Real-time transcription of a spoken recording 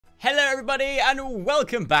Hello everybody and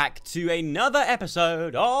welcome back to another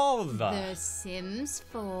episode of The Sims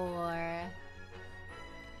 4.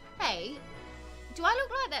 Hey, do I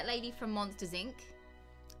look like that lady from Monsters Inc?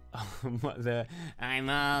 What the? I'm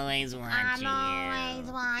always watching I'm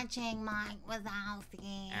always watching Mike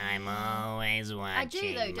Wazowski. I'm always watching. I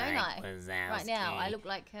do though, don't Mike I? Wazowski. Right now, I look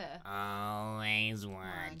like her. Always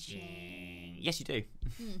watching. Yes, you do.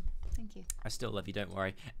 Thank you. I still love you, don't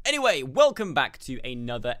worry. Anyway, welcome back to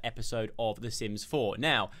another episode of The Sims 4.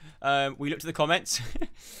 Now, we looked at the comments,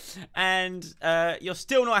 and you're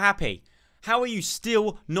still not happy. How are you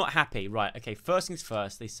still not happy? Right, okay, first things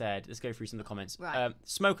first, they said, let's go through some of the comments. Right.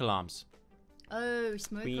 Smoke alarms. Oh,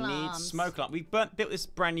 smoke We alarms. need smoke alarms. We built this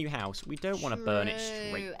brand new house. We don't want to burn it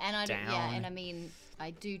straight and I down. Yeah, and I mean,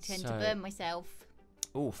 I do tend to burn myself.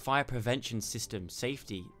 Oh, fire prevention system,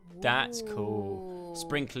 safety. That's cool. Ooh.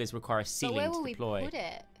 Sprinklers require a ceiling to deploy. Where will we put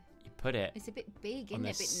it? You put it. It's a bit big, isn't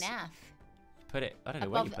it? A bit naff. You put it. I don't know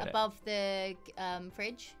where you put Above the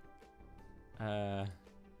fridge. it. I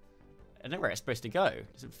don't know where it's supposed to go.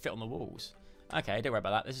 Does it fit on the walls? Okay, don't worry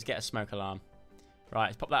about that. Let's just get a smoke alarm. Right,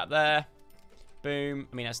 let's pop that up there. Boom.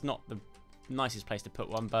 I mean, that's not the nicest place to put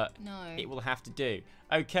one, but it will have to do.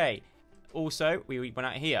 Okay. Also, we went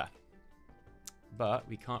out here. But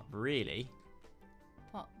we can't really...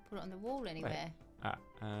 What? Put it on the wall anywhere?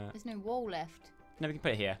 There's no wall left. No, we can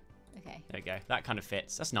put it here. Okay. There we go. That kind of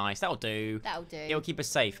fits. That's nice. That'll do. That'll do. It'll keep us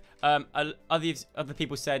safe. Other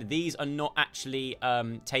people said these are not actually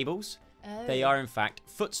tables. Oh. They are, in fact,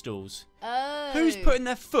 footstools. Oh. Who's putting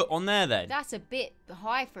their foot on there, then? That's a bit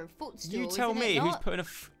high for a footstool. You tell isn't me it who's not? putting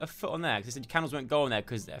a foot on there. Because they said candles won't go on there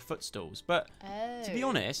because they're footstools. But to be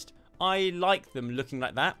honest, I like them looking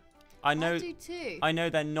like that. I do too. I know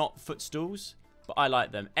they're not footstools, but I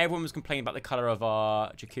like them. Everyone was complaining about the colour of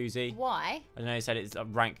our jacuzzi. Why? I know they said it's a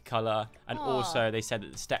rank colour, and also they said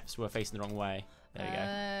that the steps were facing the wrong way. There we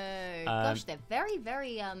go. Oh, gosh, they're very,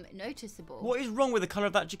 very noticeable. What is wrong with the colour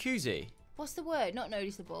of that jacuzzi? What's the word? Not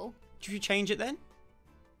noticeable. Should you change it then?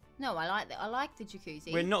 No, I like that. I like the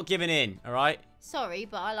jacuzzi. We're not giving in, all right? Sorry,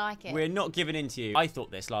 but I like it. We're not giving in to you. I thought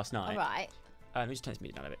this last night. All right. Let me just turn this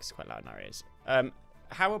music down a bit. It's quite loud in our ears.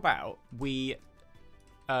 How about we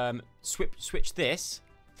switch this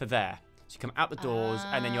for there? So you come out the doors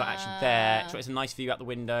and then you're actually there. So it's a nice view out the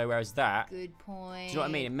window. Whereas that, good point. do you know what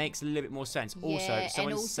I mean? It makes a little bit more sense. Yeah, Also,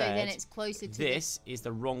 someone and also said then it's closer to this is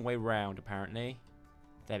the wrong way round. Apparently,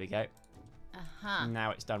 there we go.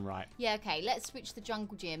 Now it's done right. Yeah. Okay. Let's switch the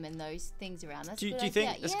jungle gym and those things around. That's Do you idea.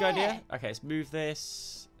 think that's a good idea? Okay, let's move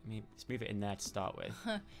this. I mean, let's move it in there to start with.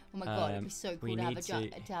 Oh my god, it'd be so cool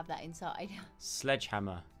to have that inside.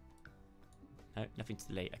 Sledgehammer. No, nothing to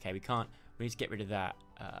delete. Okay, we can't. We need to get rid of that.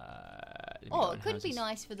 Oh, it could be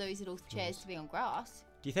nice for those little chairs to be on grass.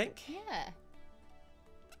 Do you think? Yeah.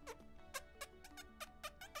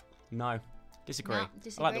 No. Disagree. No,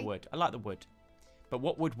 disagree. I like the wood. I like the wood. But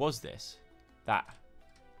what wood was this? That.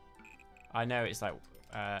 I know it's like...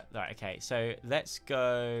 right, okay, so let's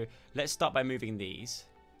go... Let's start by moving these.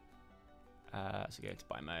 So go to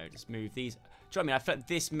buy mode. Let's move these. Do you know what I mean? I feel like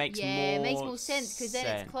this makes more sense. Yeah, it makes more sense because then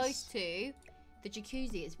it's close to the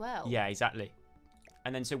jacuzzi as well. Yeah, exactly.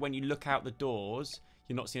 And then so when you look out the doors,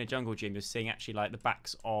 you're not seeing a jungle gym. You're seeing actually like the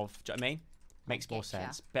backs of... Do you know what I mean? Makes more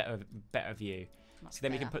sense. Better view. Much so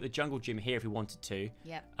then better. we can put the jungle gym here if we wanted to.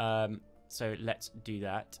 Yep. So let's do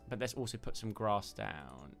that. But let's also put some grass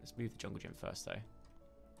down. Let's move the jungle gym first, though.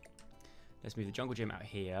 Let's move the jungle gym out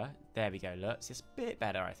here. There we go. Look, it's a bit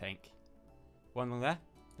better, I think. One along there.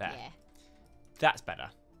 There. Yeah. That's better.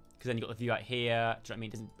 Because then you've got the view out here. Do you know what I mean?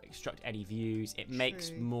 It doesn't obstruct any views. It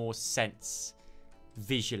makes more sense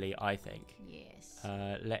visually, I think. Yes.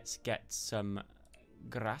 Let's get some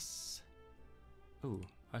grass. Ooh,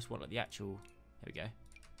 I just want like the actual... There we go.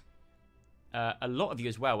 A lot of you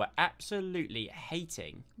as well were absolutely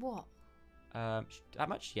hating. What? That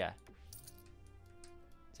much? Yeah.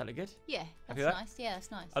 Does that look good? Yeah, that's Happy with nice. Yeah, that's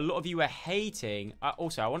nice. A lot of you were hating.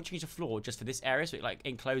 Also, I want to change the floor just for this area so it like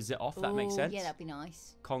encloses it off. That makes sense. Yeah, that'd be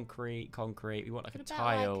nice. Concrete. We want like What a about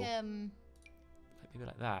tile. like, maybe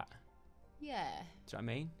like that. yeah. Do you know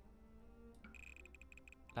what I mean?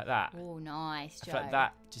 Like that. Oh, nice, Joe. I feel like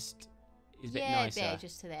that just is a bit nicer. Yeah,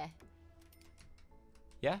 just to there.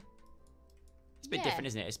 Yeah? It's a bit different,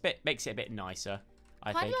 isn't it? Makes it a bit nicer,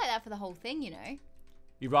 I Kind think. of like that for the whole thing, you know?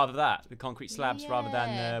 You'd rather that, the concrete slabs, rather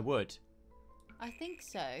than the wood? I think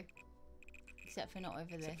so. Except for not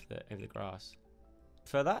over there. Over the grass.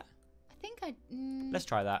 Prefer that? I think I... Let's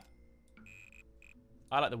try that.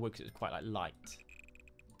 I like the wood because it's quite like light.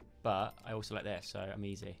 But I also like this, so I'm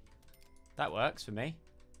easy. That works for me.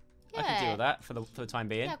 Yeah. I can deal with that for the time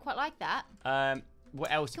being. Yeah, I quite like that.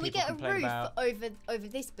 What else Can do we people get a complain roof about? over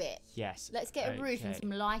this bit? Yes. Let's get a roof and okay.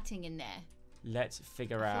 some lighting in there. Let's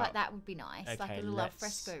figure I feel out. like that would be nice, like Okay, a little let's-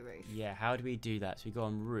 alfresco roof. Yeah, how do we do that? So we go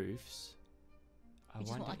on roofs. I You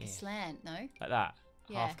just wonder want like a if- slant, no? like that,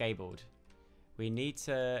 Yeah. half gabled. We need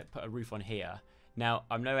to put a roof on here. Now,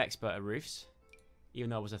 I'm no expert at roofs, even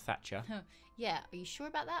though I was a thatcher. Yeah, are you sure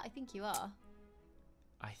about that? I think you are.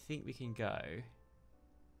 I think we can go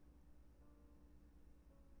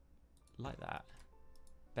like that.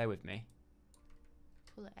 Bear with me.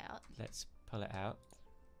 Pull it out. Let's pull it out.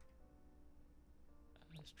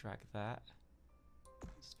 Let's drag that.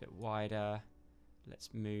 It's a bit wider.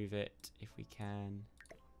 Let's move it if we can.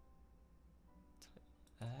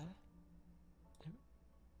 There. Nope.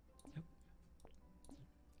 Nope.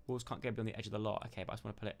 Walls can't go beyond the edge of the lot. Okay, but I just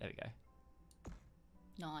want to pull it. There we go.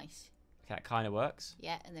 Nice. Okay, that kind of works.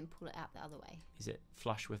 Yeah, and then pull it out the other way. Is it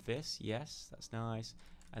flush with this? Yes, that's nice.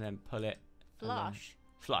 And then pull it. and then- Flush?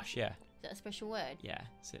 Flush, yeah. Is that a special word? Yeah,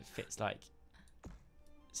 so it fits like.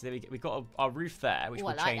 So there we've got our roof there, which Oh,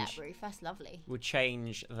 we'll I like change. that roof. That's lovely. We'll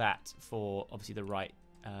change that for obviously the right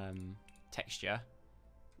texture.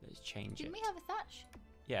 Let's change Didn't it. we have a thatch?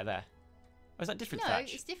 Yeah, there. Oh, is that different No,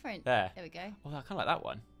 thatch? it's different. There. There we go. Oh, I kind of like that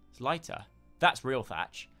one. It's lighter. That's real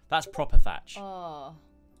thatch. That's proper thatch. Oh,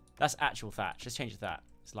 That's actual thatch. Let's change that.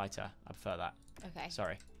 It's lighter. I prefer that. okay.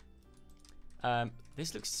 Sorry.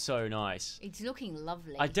 This looks so nice. It's looking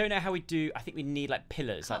lovely. I don't know how we do. I think we need like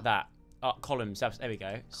pillars like that. Columns. There we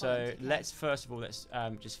go. So okay. let's first of all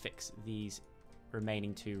just fix these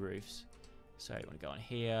remaining two roofs. So you want to go on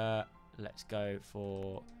here. Let's go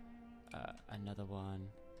for another one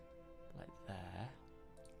like there.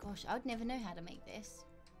 Gosh, I would never know how to make this.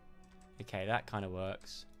 Okay, that kind of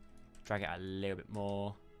works. Drag it out a little bit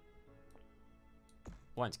more.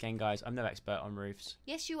 Once again, guys, I'm no expert on roofs.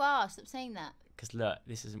 Yes, you are. Stop saying that. Because look,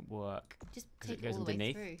 this doesn't work. Just 'Cause take it it goes all the way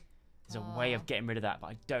underneath. through. There's a way of getting rid of that, but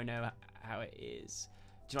I don't know how it is.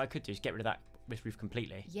 Do you know what I could do? Is get rid of this roof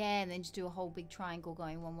completely. Yeah, and then just do a whole big triangle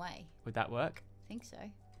going one way. Would that work? I think so.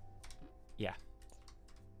 Yeah.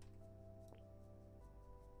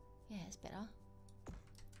 Yeah, it's better.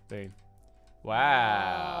 Boom.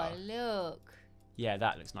 Wow. Oh, look. Yeah,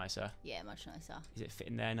 that looks nicer. Yeah, much nicer. Is it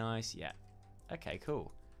fitting there nice? Yeah. Okay,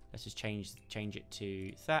 cool. Let's just change it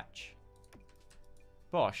to thatch.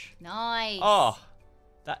 Bosh. Nice. Oh,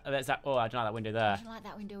 there's that. Oh, I don't like that window I there. don't like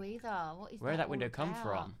that window either. What is Where did that window all come about?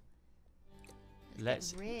 from?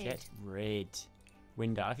 Let's get get rid.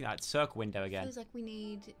 Window. I think that's circle window again. Feels like we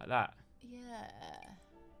need. Like that. Yeah.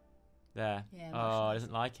 There. Yeah, much Oh, it nicer.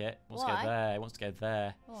 doesn't like it. Wants to Why? go there. It wants to go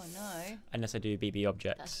there. Oh no. Unless I do BB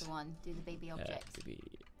objects. That's the one. Do the baby objects. BB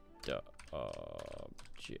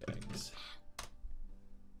objects.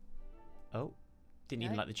 Oh, didn't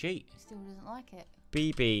even No. like the cheat. Still doesn't like it.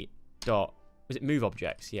 BB dot. Was it move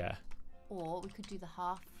objects? Yeah. Or we could do the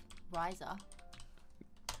half riser.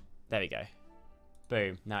 There we go.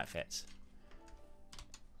 Boom. Now it fits.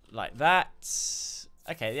 Like that.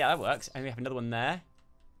 Okay, yeah, that works. And we have another one there.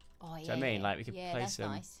 Oh yeah. Do you know what I mean? Like, we could yeah, place that's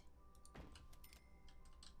them- nice.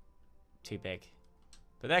 Too big.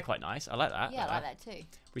 But they're quite nice. I like that. Yeah, I like that too.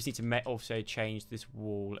 We just need to also change this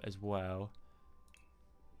wall as well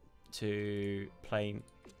to plain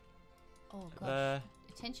Oh gosh. there.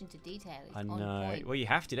 Attention to detail is I on know. point. Well, you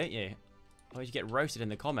have to, don't you? Otherwise you get roasted in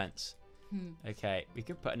the comments. Hmm. Okay, we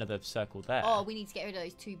could put another circle there. Oh, we need to get rid of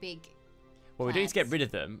those two big. Well, we do need to get plants. rid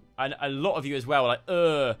of them. And a lot of you as well are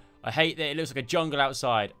like, I hate that it looks like a jungle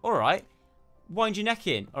outside. All right. Wind your neck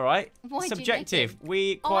in, all right? Wind your neck Subjective. in.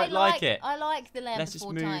 We Oh, quite like it. I like the land Let's just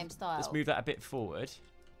before move. time style. Let's move that a bit forward.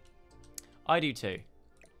 I do too.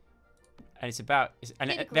 And it's about, and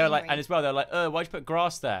Bit of they're like, greenery. and as well, they're like, why'd you put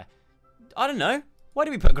grass there? I don't know. Why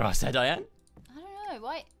did we put grass there, Diane? I don't know.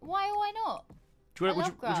 Why or why not? Do you, I would, love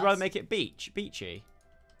you, would you rather grass. make it beachy?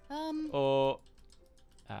 No, Or,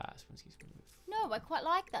 I quite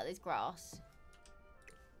like that. There's grass.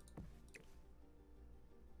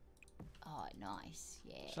 Oh, nice.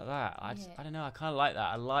 Yeah. just like that. Yeah. I don't know. I kind of like that.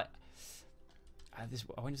 I like, this.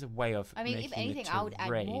 I wonder if there's a way of I mean, making if anything, the I would add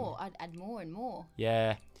terrain. more. I'd add more and more.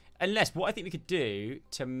 Yeah. Unless, what I think we could do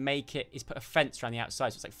to make it is put a fence around the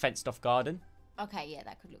outside, so it's like fenced off garden. Okay, yeah,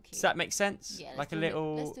 that could look cute. Does that make sense? Yeah, like let's a do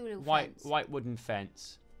little, let's do a little white fence. white wooden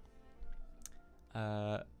fence.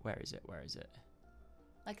 Where is it? Where is it?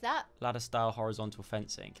 Like that? Ladder style horizontal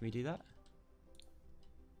fencing. Can we do that?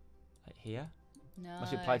 Like here? No.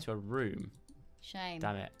 Must be applied to a room. Shame.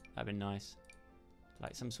 Damn it. That'd be nice.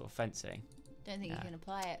 Like some sort of fencing. Don't think No. you can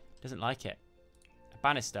apply it. Doesn't like it. A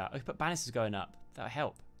banister. Oh, you put banisters going up. That'll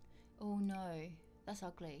help. Oh no, that's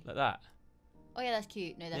ugly. Like that. Oh yeah, that's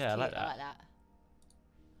cute. No, that's Yeah, I cute. like I that. like that.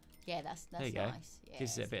 Yeah, that's There you nice. go. Yeah,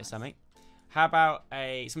 Gives it a that's bit nice. of something. How about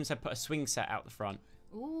someone said put a swing set out the front.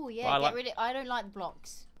 Ooh, But yeah. I Get rid of. I don't like the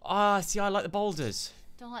blocks. Ah, see, I like the boulders.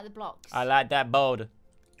 Don't like the blocks. I like that boulder.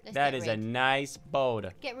 Let's That get is rid. a nice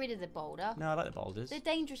boulder. Get rid of the boulder. No, I like the boulders. They're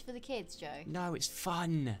dangerous for the kids, Joe. No, it's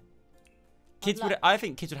fun. Kids would. like- I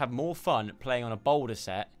think kids would have more fun playing on a boulder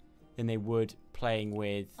set than they would playing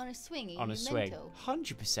with On a swing, are on you a swing. mental?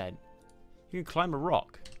 100%. You can climb a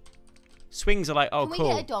rock. Swings are like, oh, Can cool.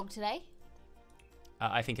 we get a dog today?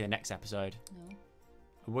 I think in the next episode. No.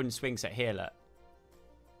 A wooden swing set here, look.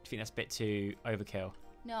 Do you think that's a bit too overkill?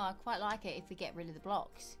 No, I quite like it if we get rid of the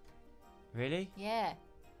blocks. Really? Yeah.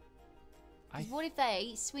 I 'Cause what if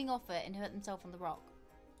they swing off it and hurt themselves on the rock?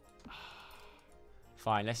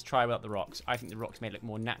 Fine, let's try without the rocks. I think the rocks make it look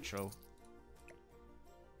more natural.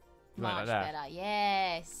 You want it Much like that? better.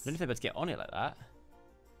 Yes. I don't know if they're able to get on it like that.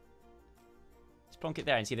 Let's plonk it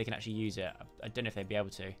there and see if they can actually use it. I don't know if they'd be able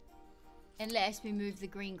to. Unless we move the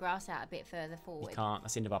green grass out a bit further We forward. can't.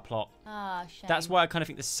 That's the end of our plot. Ah, shame. That's why I kind of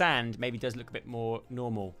think the sand maybe does look a bit more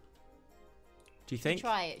normal. Do you Should we think?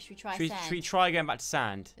 try it? Should we try Should we, sand? should we try going back to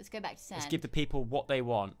sand? Let's go back to sand. Let's give the people what they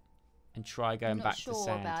want and try going I'm not back sure to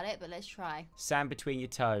sand. about it, but let's try. Sand between your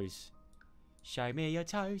toes. Show me your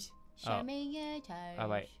toes. Show Oh. me your toes. Oh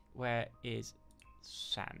wait, where is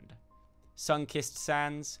sand? Sun-kissed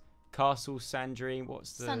sands, castle sand dream.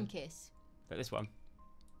 What's the? Sunkiss. Look, this one.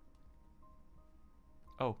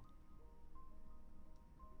 Oh.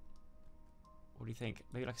 What do you think?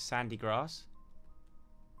 Maybe like sandy grass.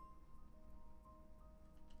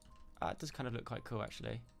 It does kind of look quite cool,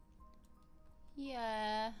 actually.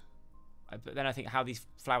 Yeah. But then I think how these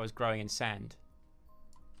flowers growing in sand,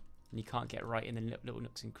 and you can't get right in the little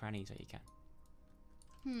nooks and crannies that you can.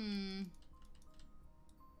 Hmm.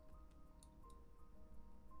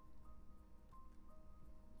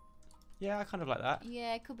 Yeah, I kind of like that.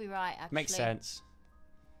 Yeah, it could be right, actually. Makes sense.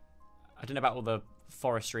 I don't know about all the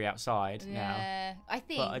forestry outside now. Yeah. I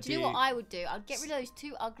think, But I do you know what do- I would do? I'd get rid of those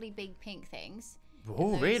two ugly big pink things.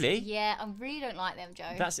 Oh, Those- really? Yeah, I really don't like them,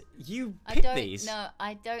 Joe. That's you I picked don't, these. No,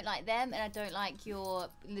 I don't like them, and I don't like your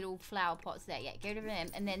little flower pots there. Yeah, get rid of them,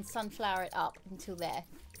 and then sunflower it up until there.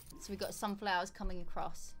 So we've got sunflowers coming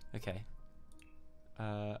across, Okay.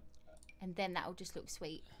 and then that'll just look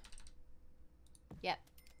sweet. Yep.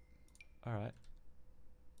 All right.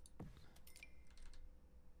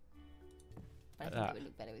 But I Like think that. it would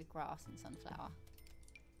look better with grass and sunflower.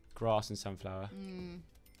 Grass and sunflower. Mm,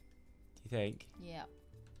 Do you think? yeah.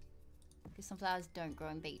 Because sunflowers don't grow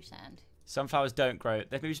in beach sand. Sunflowers don't grow.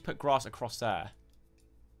 Let's maybe just put grass across there.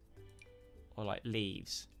 Or like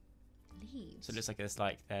leaves. Leaves. So it looks like it's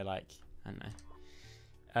like they're like I don't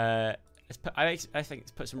know. Let's put. I think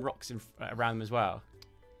let's put some rocks in around them as well.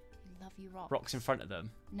 I love you rocks. Rocks in front of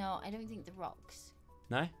them. No, I don't think the rocks.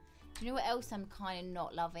 No. Do you know what else I'm kind of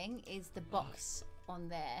not loving? Is the box on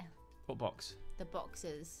there. What box? The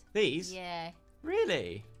boxes. These? Yeah.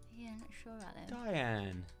 Really? Yeah, I'm not sure about them.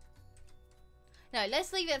 Diane. No,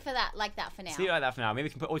 let's leave it for that, like that for now. See, like that for now. Maybe we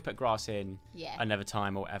can always put grass in Yeah. another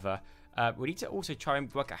time or whatever. We need to also try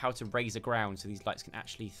and work out how to raise the ground so these lights can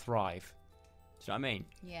actually thrive. Do you know what I mean?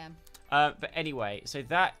 Yeah. But anyway, so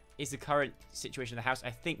that is the current situation of the house.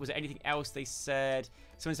 I think, was there anything else they said?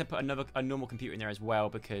 Someone said put a normal computer in there as well,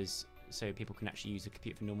 because so people can actually use the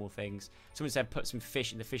computer for normal things. Someone said put some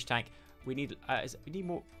fish in the fish tank. We need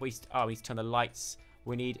more. We need to turn the lights.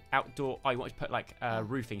 We need outdoor. Oh, you wanted to put like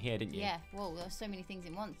roofing here, didn't you? Yeah. Whoa, there's so many things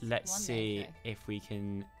in once. Let's one see day, Joe. if we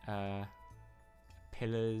can.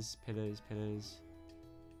 Pillars.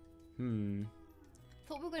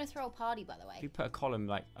 Thought we were going to throw a party, by the way. If we put a column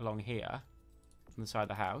like along here on the side of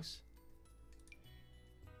the house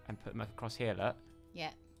and put them across here, look,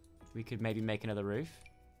 Yeah. we could maybe make another roof.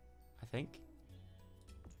 I think.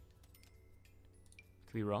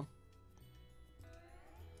 Could be wrong.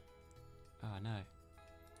 Oh no.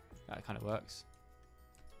 That kind of works.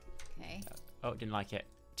 Okay. Oh, didn't like it.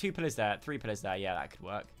 2 pillars there, 3 pillars there. Yeah, that could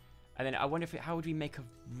work. And then I wonder if how would we make a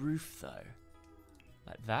roof though?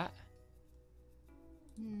 Like that?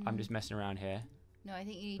 I'm just messing around here. No, I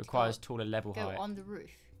think you need Requires to taller level go height. on the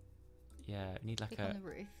roof. Yeah, we need like Click a. on the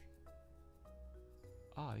roof.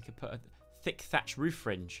 Oh, we could put a thick thatch roof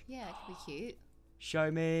fringe. Yeah, it could be cute.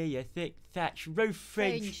 Show me your thick thatch roof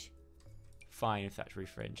fringe. Fine, a thatch roof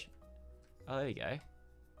fringe. Oh, there you go.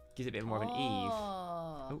 Gives it a bit more of an eave.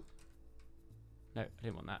 Oh. No, I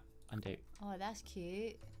didn't want that. Undo. Oh, that's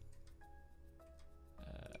cute.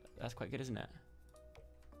 That's quite good, isn't it?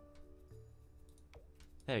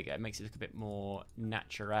 There we go. It makes it look a bit more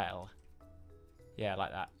natural. Yeah, I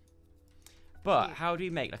like that. But Cute. how do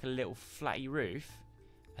we make like a little flatty roof?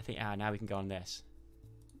 I think, now we can go on this.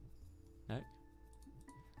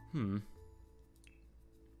 Because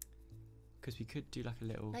we could do like a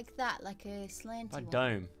little... Like that, like a slanty one.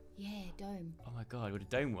 dome. Yeah, dome. Oh my god, would a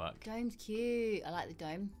dome work? Dome's cute. I like the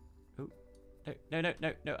dome. Oh, no, I don't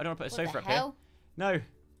want to put a What sofa the up hell? here. No.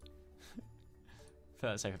 Put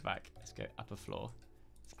that sofa back. Let's go upper floor.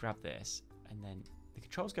 Let's grab this. And then the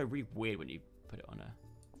controls go really weird when you put it on a...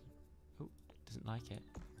 Oh, doesn't like it.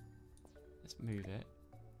 Let's move it.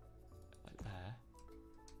 Like there.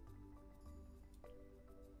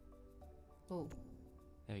 Oh.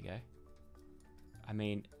 There we go. I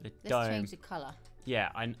mean, the Let's dome... change the colour. Yeah,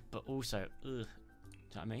 but also... Ugh. Do you know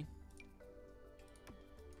what I mean?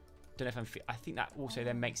 Don't know if I'm... I think that also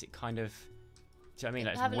then makes it kind of... Do you know what I mean?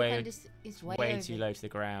 Like Have a it's look, way, and it's way over. too low to the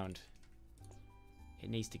ground. It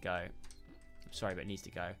needs to go. I'm sorry, but it needs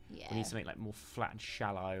to go. Yeah. We need something like more flat and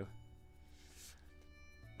shallow.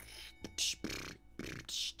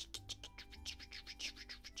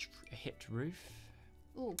 A hipped roof.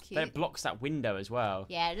 Oh, But cute. it blocks that window as well.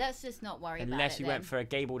 Yeah, let's just not worry about it. Unless you went then. for a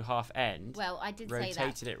gabled half end. Well, I did say that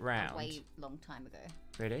rotated it a round. way long time ago.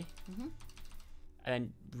 Really? Mhm. And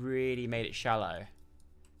then really made it shallow.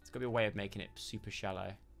 It's got to be a way of making it super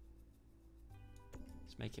shallow.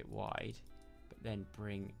 Let's make it wide, but then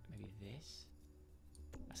bring maybe this.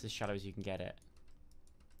 That's as shallow as you can get it.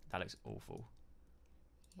 That looks awful.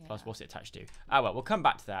 Yeah. Plus, what's it attached to? Oh well, we'll come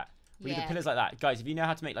back to that. We need the Yeah. pillars like that, guys. If you know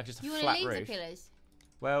how to make like just a You want to flat leave roof, the pillars?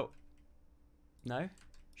 well, no.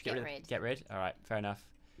 Should Get rid. rid. Get rid. All right, fair enough.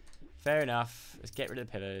 Fair enough. Let's get rid of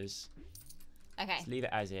the pillars. Okay. Let's leave it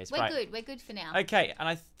as is. We're right. good. We're good for now. Okay, and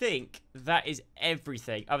I think that is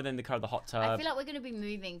everything other than the colour of the hot I tub. feel like we're going to be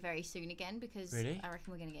moving very soon again because Really? I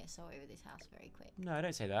reckon we're going to get so over this house very quick. No,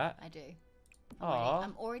 don't say that. I do. Aw.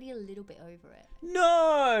 I'm already a little bit over it.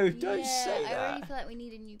 No, don't yeah, say I that. already feel like we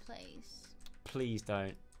need a new place. Please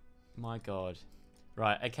don't. My God.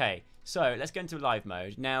 Right, okay. So let's go into live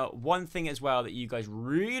mode. Now, one thing as well that you guys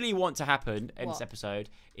really want to happen in this What? episode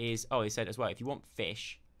is, oh, he said as well, if you want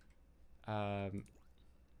fish, if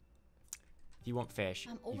you want fish,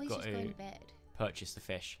 I'm you've always got just to going to bed. purchase the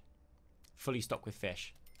fish. Fully stocked with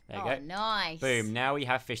fish. There you Oh, go. nice. Boom, now we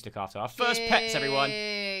have fish to look after. Our first pets, everyone.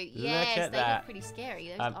 Yes, Look at they that. look pretty scary.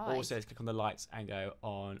 Those eyes. Also, let's click on the lights and go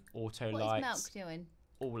on auto What is lights. Milk doing?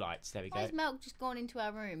 All lights. There we Why go. has Milk just gone into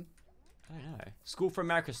our room? I don't know. School for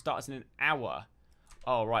America starts in an hour.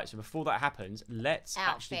 Oh, right. So before that happens, let's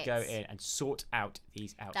actually go Outfits. in and sort out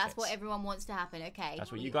these outfits. That's what everyone wants to happen. Okay.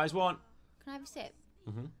 That's what you guys want. Can I have a sip?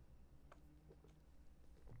 Mm-hmm.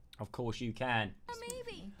 Of course you can.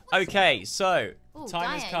 Maybe. Okay, so Oh, time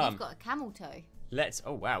Diane, has come. you've got a camel toe. Let's.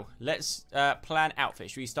 Oh wow. Let's plan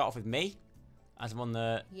outfits. Should we start off with me, as I'm on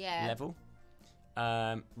the Yeah. level?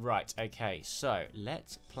 Right. Okay. So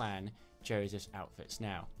let's plan Joseph's outfits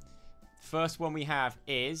now. First one we have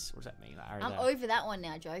is. What does that mean? That arrow I'm there? over that one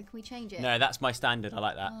now, Joe. Can we change it? No, that's my standard. I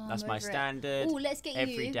like that. Oh, That's I'm my over it. standard Oh, let's get you.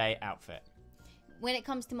 everyday outfit. When it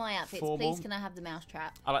comes to my outfits, Formal. please can I have the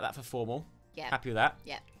mousetrap? I like that for formal. Yeah. Happy with that.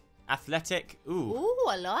 Yeah. Athletic. Ooh. Ooh,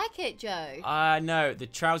 I like it, Joe. No, the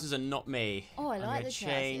trousers are not me. Oh, I I'm like gonna the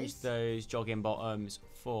change trousers. those jogging bottoms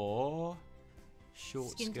for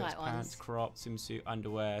short Skin skirts, tight pants, ones. crop, swimsuit,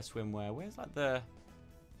 underwear, swimwear. Where's like the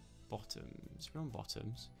bottoms? We're on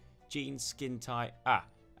bottoms. Jeans, skin tight.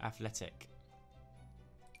 Athletic.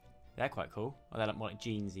 They're quite cool. Oh, they're more like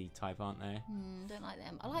jeansy type, aren't they? Don't like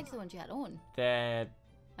them. I like the ones you had on. They're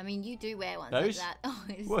I mean, you do wear ones Those? like that. Oh,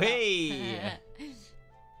 it's Whee!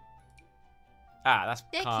 not. that's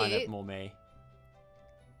They're kind cute. of more me.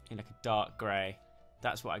 In like a dark grey.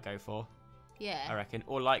 That's what I go for. I Yeah. reckon.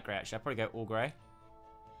 Or light grey actually. I'd probably go all grey.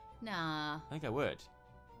 Nah. I think I would.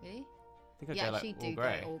 Really? I think I'd You go actually like all do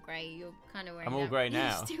grey. go all grey. You're kind of wearing I'm all that- grey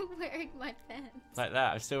now. You're still wearing my pants. Like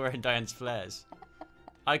that. I'm still wearing Diane's flares.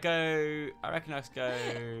 I reckon let's go.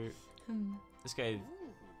 Let's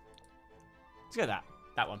go that.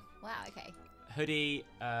 That one. Wow, okay. Hoodie. Is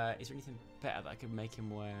there anything better that I could make him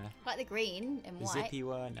wear? Like the green and The white. zippy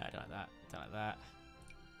one? No, I don't like that. Don't like that.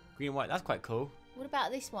 Green and white. That's quite cool. What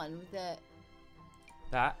about this one with the...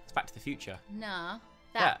 It's Back to the Future. Nah.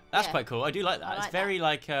 Yeah, that's quite cool. I do like that. I It's like very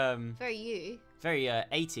like Very you. very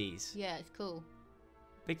 80s. Yeah, it's cool.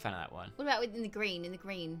 Big fan of that one. What about in the green? In the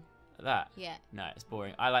green. Like that. Yeah. No, it's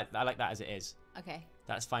boring. I like that as it is. Okay.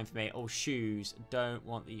 That's fine for me. Oh, shoes. Don't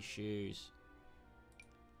want these shoes.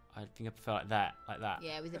 I think I prefer like that. Like that.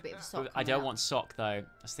 Yeah, with a bit of sock. I don't want sock though.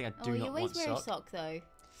 That's the thing I do you not always want wear sock. a sock though.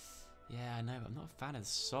 Yeah, I know, but I'm not a fan of the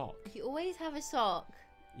sock. You always have a sock.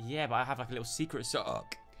 Yeah, but I have like a little secret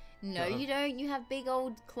sock. No, you don't. You have big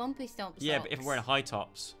old clumpy stomp socks. Yeah, but if I'm wearing high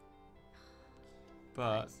tops.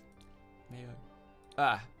 But Nice.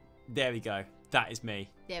 maybe. There we go. That is me.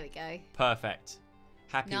 There we go. Perfect.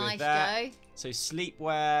 Happy Nice, with that. Joe. So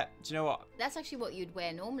sleepwear. Do you know what? That's actually what you'd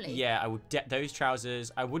wear normally. Yeah, I would. Those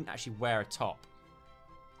trousers. I wouldn't actually wear a top.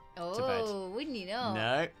 Oh, wouldn't you know?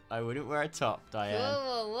 No, I wouldn't wear a top, Diane.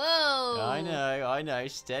 Whoa, whoa. I know.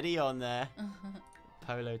 Steady on there.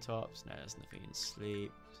 Polo tops. No, there's nothing in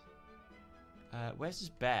sleep. Where's this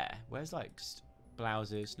bear? Where's like just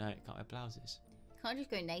blouses? No, you can't wear blouses. Can't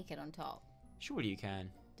just go naked on top. Surely you can.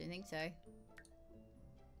 Don't think so.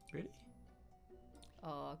 Really?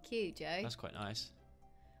 Oh, cute, Joe. That's quite nice.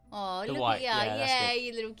 Oh, The look white, at yeah, you. that's Yeah, good.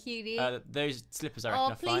 you little cutie. Those slippers I reckon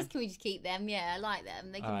Oh, are please, fine. can we just keep them? Yeah, I like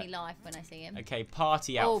them. They give Alright. me life when I see them. Okay,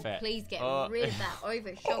 party Oh, outfit. please get Oh. rid of that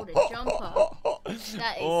over-shoulder jumper.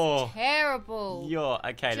 That is terrible.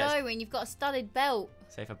 Okay, Joe, when you've got a studded belt.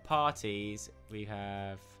 so for parties, we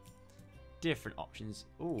have different options.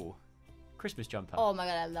 Ooh, Christmas jumper. Oh my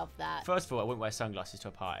god, I love that. First of all, I wouldn't wear sunglasses to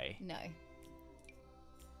a party. No. I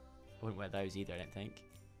wouldn't wear those either, I don't think.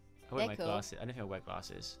 I wouldn't They're wear cool. glasses. I don't think I'll wear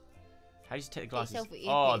glasses. How do you take the Get glasses? yourself an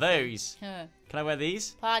Oh, earpiece those. Huh. Can I wear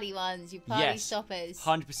these? Party ones, you party Yes. stoppers.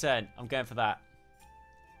 100%. I'm going for that.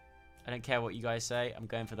 I don't care what you guys say. I'm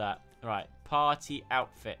going for that. All right. Party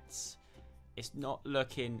outfits. It's not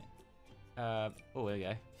looking... oh, there we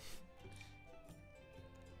go.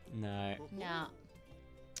 No. Nah.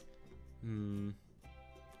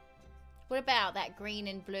 What What about that green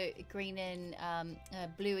and blue,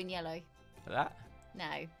 blue and yellow? that?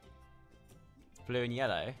 No. Blue and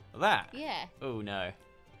yellow? That? Yeah. Oh, no.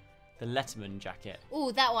 The Letterman jacket.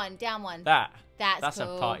 Oh, that one, down one. That. That's a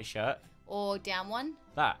cool. party shirt. Or down one.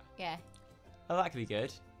 That. Yeah. Oh, that could be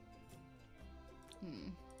good.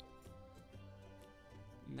 Hmm.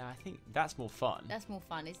 No, I think that's more fun. That's more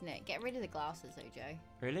fun, isn't it? Get rid of the glasses, though, Joe.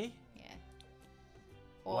 Really? Yeah.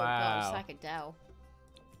 Oh Wow. god, it's like Adele.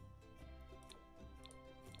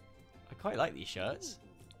 I quite like these shirts.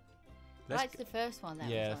 I liked the first one that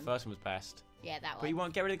yeah, was the on. first one was best. Yeah, that But you one.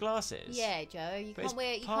 won't get rid of the glasses? Yeah, Joe. You But can't it's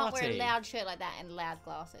wear you can't wear a party. loud shirt like that and loud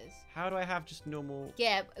glasses. How do I have just normal...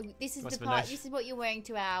 Yeah, this is Must the have a part. nose- This is what you're wearing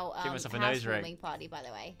to our Give myself a nose ring. housewarming party, by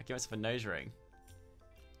the way. I give myself a nose ring.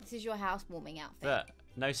 This is your housewarming outfit. But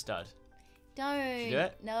no stud. Don't. do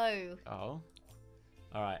it? No. Oh.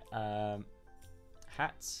 Alright.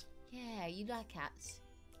 Hats. Yeah, you like cats.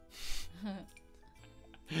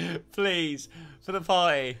 Please. For the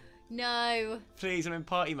party. No. Please, I'm in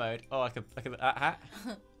party mode. Oh, like a that hat.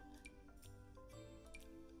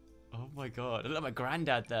 Oh my god. I look like my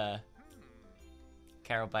granddad there.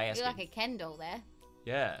 Carol Bayer. You're like a Ken doll there.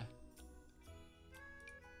 Yeah.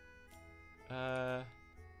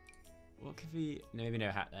 What could be... No, maybe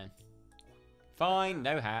no hat then. Fine,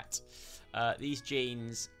 no hat. These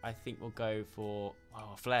jeans, I think we'll go for...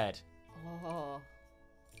 Oh, flared. Oh.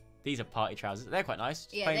 These are party trousers. They're quite nice.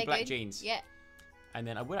 Just Yeah, plain they're black good. jeans. Yeah. And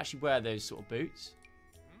then I would actually wear those sort of boots.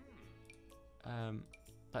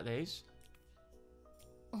 Like those.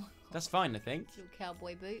 Oh, That's fine, I think. little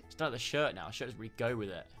cowboy boot. It's not the shirt now. The shirt doesn't really go with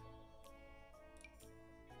it.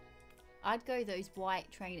 I'd go those white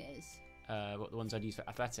trainers. What the ones I'd use for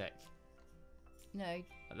athletic. No.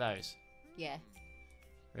 Like those. Yeah.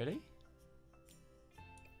 Really?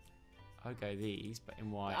 I'd go these, but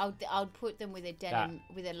in white. I'll put them with a denim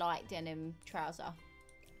with a light denim trouser.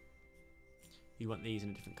 You want these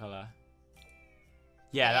in a different colour.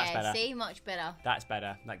 Yeah, that's better. See, much better. That's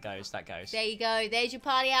better. That goes. That goes. There you go. There's your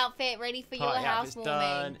party outfit ready for Party your outfit's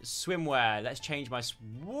housewarming. done. Swimwear. Let's change my...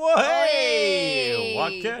 Hey!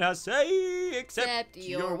 What can I say except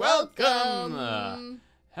you're welcome?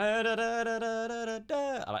 I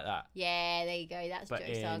like that. Yeah, there you go. That's But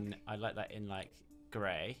Joe Sugg. I like that in like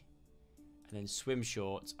grey. And then swim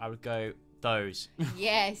shorts. I would go those.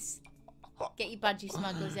 Yes. Get your budgie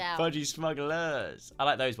smugglers out. Budgie smugglers. I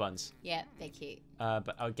like those ones. Yeah, they're cute.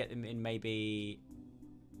 But I would get them in maybe...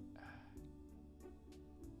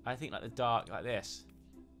 I think like the dark, like this.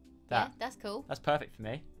 Yeah, that's cool. That's perfect for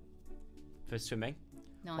me. For swimming.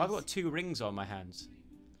 Nice. Well, I've got 2 rings on my hands.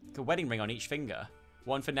 Like a wedding ring on each finger.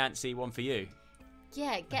 One for Nancy, one for you.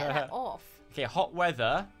 Yeah, get that off. Okay, hot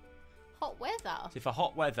weather. Hot weather. So for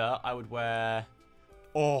hot weather, I would wear...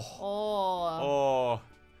 Oh. Oh.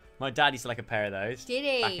 My dad used to like a pair of those. Did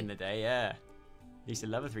he? Back in the day, yeah. He used to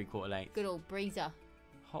love a 3/4 length. Good old breezer.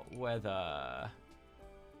 Hot weather.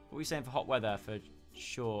 What are we saying for hot weather for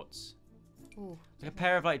shorts? Ooh. Like a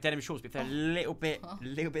pair of like denim shorts, but if they're a little bit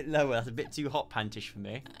lower, that's a bit too hot pantish for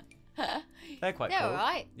me. They're quite They're cool.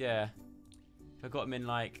 alright. Yeah. If I got them in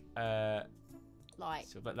like Light.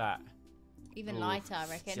 sort of like that. Even Ooh. lighter, I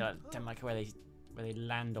reckon. See, I don't like where they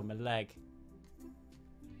land on my leg.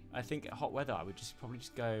 I think at hot weather I would probably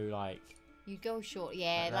just go like You'd go short.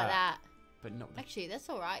 Yeah, Like like that. but not. Actually, that's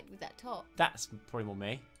all right with that top. That's probably more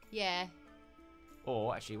me. Yeah.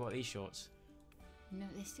 Or actually, what are these shorts? No,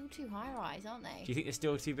 they're still too high rise, aren't they? Do you think they're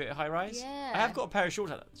still too bit high rise? Yeah. I have got a pair of shorts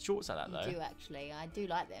like that though. You do actually. I do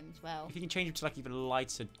like them as well. If you can change them to like even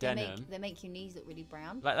lighter denim, They make your knees look really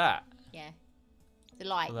brown. like that. Yeah. The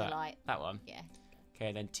light, Or the that. light. That one. Yeah.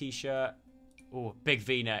 Okay, then t-shirt. Oh, big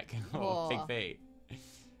V-neck. Oh, big Oh. V.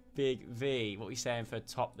 Big V. What are we saying for a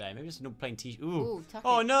top there? Maybe just a plain t-shirt. Ooh. Ooh, tuck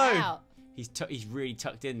Oh it no! out. He's really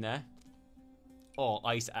tucked in there. Oh,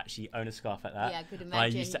 I used to actually own a scarf like that. Yeah, I could imagine.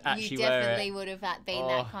 I used to actually you wear it. definitely would have been Oh.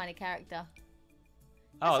 that kind of character.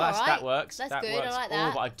 Oh, That's all right. that works. That's that good, I Works. like Oh,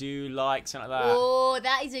 that. but I do like something like that. Oh,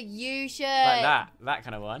 that is a U shirt. Like that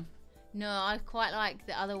kind of one. No, I quite like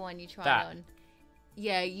the other one you tried That. on.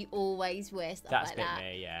 Yeah, you always wear stuff That's like a bit that.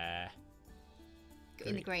 me, yeah.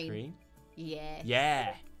 In the green. Yeah.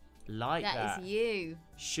 Yeah. Like that. That is you.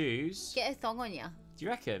 Shoes. Get a thong on you. Do you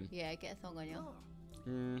reckon? Yeah, get a thong on you.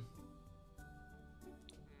 Hmm. Do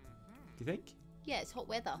you think? Yeah, it's hot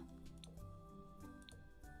weather.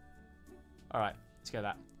 Alright, let's go with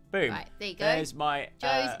that. Boom. Right, there you go. There's my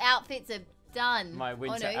Joe's outfits are done. my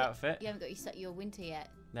winter oh, no, outfit. You haven't got your winter yet.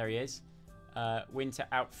 There he is. Winter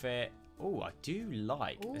outfit. Oh, I do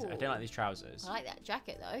like. I don't like these trousers. I like that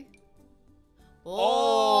jacket though.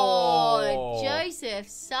 Oh! Joseph,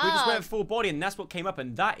 sub. We just went full body, and that's what came up,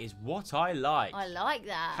 and that is what I like. I like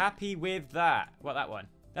that. Happy with that. What about that one?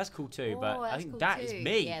 That's cool too, but I that's think cool that too. is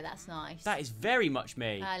me. Yeah, that's nice. That is very much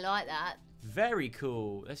me. I like that. Very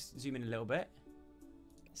cool. Let's zoom in a little bit.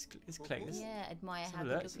 Let's click this. Yeah, admire Let's how have a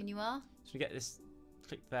good look. looking you are. So we get this.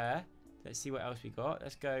 Click there. Let's see what else we got.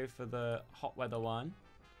 Let's go for the hot weather one.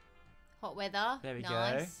 Hot weather. There we go.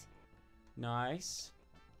 nice. Nice.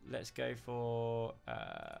 Let's go for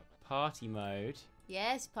party mode.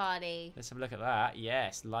 Yes, party. Let's have a look at that.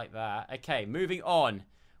 Yes, like that. Okay, moving on.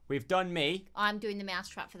 We've done me. I'm doing the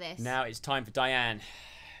mousetrap for this. Now it's time for Diane.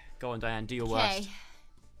 Go on, Diane. Do your Okay. worst.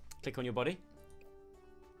 Click on your body.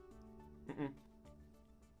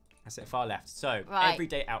 That's it. Far left. So, Right.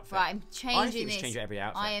 everyday outfit. Right, I'm I changing think we this. should change every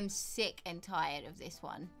outfit. I am sick and tired of this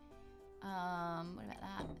one. What about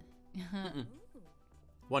that?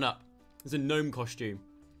 One up. There's a gnome costume.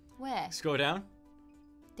 Where? Scroll down.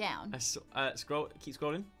 Down. Scroll. Keep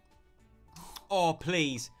scrolling. Oh,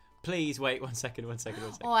 please. Please wait 1 second. 1 second.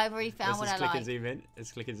 1 second. Oh, I've already found Let's what just I click like. and zoom in.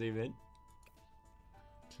 Let's click and zoom in.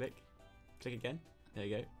 Click. Click again. There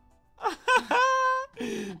you go.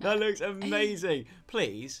 That looks amazing.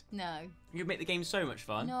 Please. No. You'd make the game so much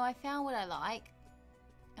fun. No, I found what I like.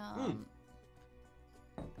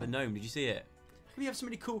 The gnome, did you see it? We have so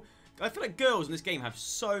many cool... I feel like girls in this game have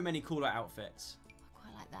so many cooler outfits. I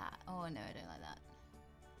quite like that. Oh, no, I don't like that.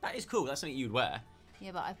 That is cool. That's something you'd wear.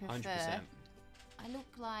 Yeah, but I prefer... 100%. I look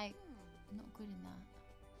like... not good in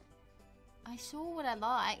that. I saw what I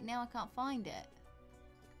like. Now I can't find it.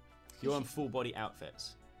 You're on full body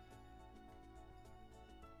outfits.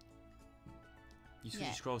 You should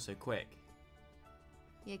Yeah. scroll so quick.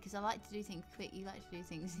 Yeah, because I like to do things quick. You like to do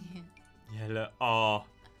things... Yeah, look. Oh,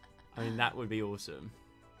 I mean, that would be awesome.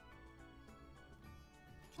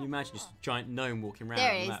 Can you imagine just a giant gnome walking around?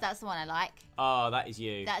 There it is. That? That's the one I like. Oh, that is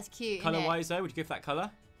you. That's cute, isn't Colour it? wise, though, would you go for that colour?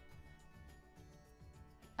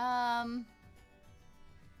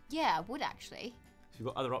 Yeah, I would actually. So we've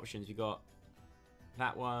got other options. We've got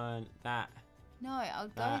that one, that, No, I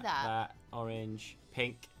would go that, with that. that, orange,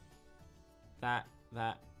 pink, that.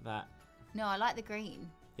 No, I like the green.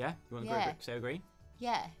 Yeah? You want to Yeah. go so green?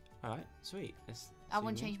 Yeah. All right, sweet. Let's I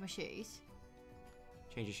want to zoom in. change my shoes.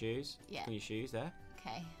 Change your shoes. Yeah. Put on your shoes there.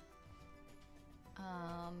 Okay.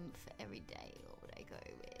 For every day, what would I go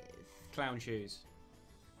with? Clown shoes.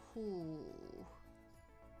 Ooh.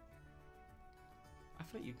 I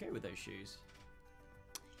thought you'd go with those shoes.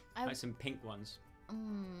 I Like some pink ones. No.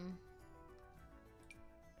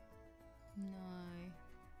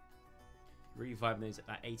 Really vibing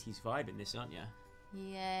that 80s vibe in this, aren't you?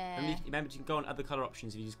 Yeah. Remember, you can go on other colour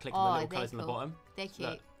options if you just click Oh, on the little they're colours on the cool. bottom. They're cute.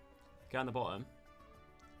 Look. Go on the bottom.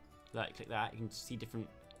 Look, click that. You can see different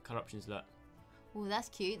colour options. Look. Oh, that's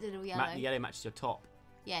cute. The little yellow. The yellow matches your top.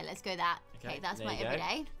 Yeah, let's go that. Okay, that's there my you go.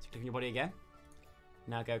 everyday. So click on your body again.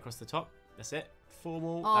 Now go across the top. That's it.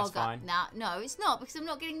 Formal. Oh, that's God. fine. Nah, no, it's not because I'm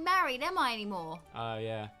not getting married, am I anymore? Oh,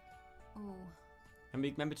 yeah. Oh. And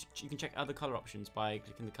remember, you can check other colour options by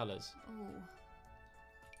clicking the colours. Oh.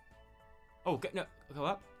 Oh, go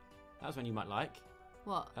up. That was one you might like.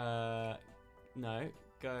 What? No.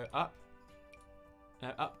 Go up. No,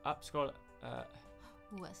 up, scroll. Oh,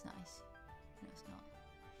 that's nice. No, it's not.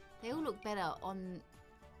 They all look better on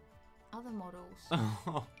other models.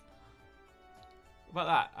 What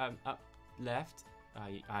about that? Up, left.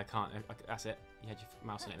 I can't. That's it. You had your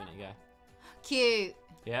mouse on it a minute ago. Cute.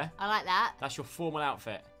 Yeah? I like that. That's your formal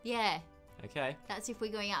outfit. Yeah. Okay. That's if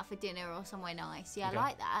we're going out for dinner or somewhere nice. Yeah, Okay. I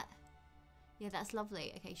like that. Yeah, that's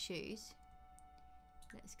lovely. Okay, shoes.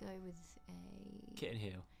 Let's go with a... Kitten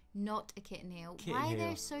heel. Not a kitten heel. Kitten Why are heel.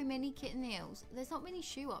 there so many kitten heels? There's not many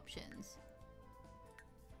shoe options.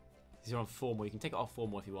 These are on formal. You can take it off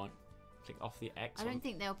formal if you want. Click off the X. I don't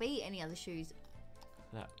think there'll be any other shoes.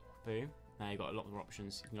 That. Boom. Now you've got a lot more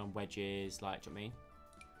options. You can go on wedges, like, do you know what I mean?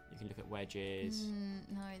 You can look at wedges,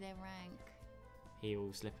 No, they're rank.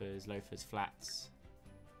 heels, slippers, loafers, flats.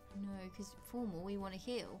 No, because formal, we want a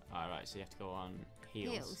heel. Alright, so you have to go on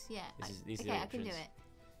heels. Heels, yeah. These are the okay, I options. can do it.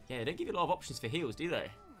 Yeah, they don't give you a lot of options for heels, do they?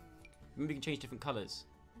 Remember you can change different colours.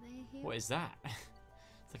 Are they a heel? What is that? It's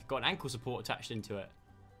like it's got an ankle support attached into it.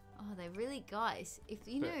 Oh, they're really guys. If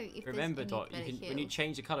you know, if Remember, there's Dot, any you better can, when you heels-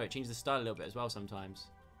 change the colour, it changes the style a little bit as well sometimes.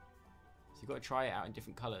 So you've got to try it out in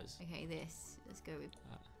different colours. Okay, this. Let's go with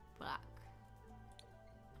black.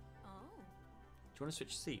 Do you want to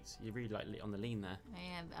switch seats? You're really like on the lean there.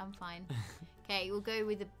 I am. I'm fine. Okay, we'll go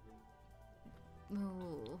with the.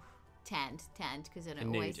 Ooh, tanned, because I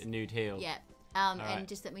don't always. A nude heel. Yeah. Alright. And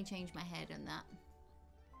just let me change my head on that.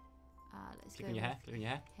 Let's Click go on your with hair. Click on your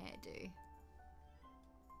hair. hairdo.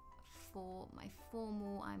 For my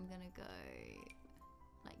formal, I'm gonna go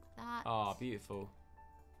like that. Oh, beautiful.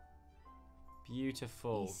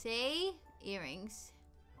 Beautiful. You see? Earrings.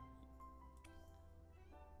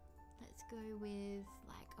 Let's go with,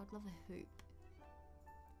 like, I'd love a hoop.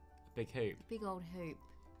 A big hoop. Big old hoop.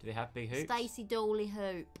 Do they have big hoops? Stacey Dooley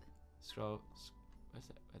hoop. Scroll. Where's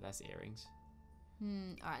that? Oh, that's the earrings.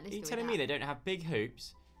 Alright, let's Are go you with telling that. me they don't have big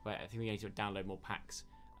hoops? Wait, I think we need to download more packs.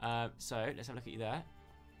 So, let's have a look at you there.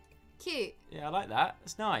 Cute. Yeah, I like that.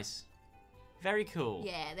 That's nice. Very cool.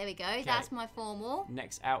 Yeah, there we go. That's my formal.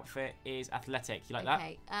 Next outfit is athletic. You like that?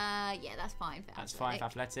 Okay. Yeah, that's fine for That's fine for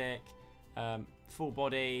athletic. Full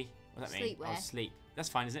body. What does that mean? Sleepwear. Oh, sleep. That's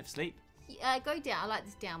fine, isn't it, for sleep? Go down. I like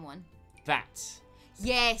this down one. That.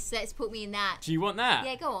 Yes, let's put me in that. Do you want that?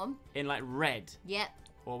 Yeah, go on. In like red? Yep.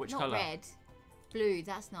 Or which Not colour? red. Blue.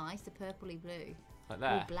 That's nice. The purpley blue. Like Or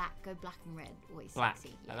that? black. Go black and red. Always Black,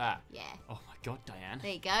 sexy. like Yeah. that? Yeah. Oh my god, Diane.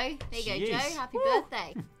 There you go. There you go, Jeez. Joe. Happy Woo.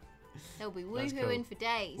 birthday. They'll be That's woohooing cool. for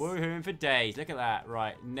days. Woohooing for days. Look at that.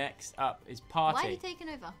 Right, next up is party. Why are you taking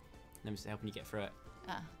over? I'm just helping you get through it.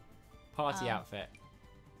 Ah. Party outfit.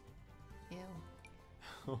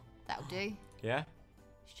 Ew. That'll do. Yeah?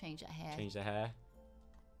 Just change that hair. Change the hair.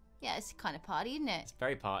 Yeah, it's kind of party, isn't it? It's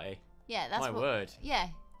very party. Yeah, that's My what. word. Yeah.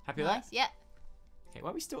 Happy with Nice. that? Yeah. Okay,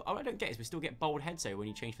 well, we still, what I don't get is we still get bold heads though when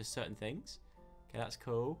you change for certain things. Okay, that's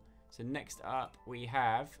cool. So next up we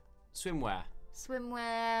have swimwear.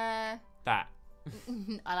 Swimwear. That.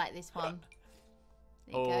 I like this one.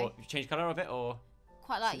 There you Or go. you change colour of it, or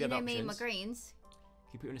Quite like, some you good know me and my options. greens.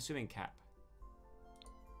 you put on a swimming cap.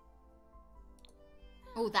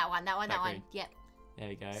 Oh, that one. That One. green. Yep. There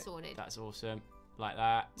we go. Sorted. That's awesome. Like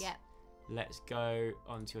that. Yep. Let's go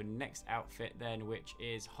on to your next outfit then, which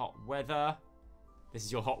is hot weather. This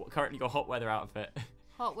is your currently your hot weather outfit.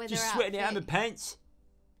 Hot weather Just outfit. sweating it out of my pants.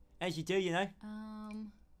 As you do, you know.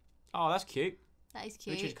 Oh, that's cute. That is Can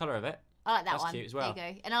cute. we change the colour of it? I like that That's one. cute as well. There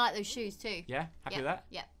you go. And I like those shoes too. Yeah? Happy Yep. with that?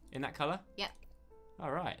 Yep. In that colour? Yep.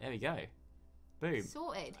 Alright, there we go. Boom.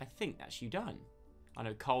 Sorted. I think that's you done. I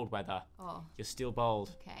know, cold weather. Oh, You're still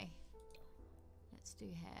bold. okay. Let's do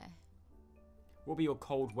hair. What would be your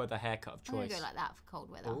cold weather haircut of I'm gonna choice? go like that for cold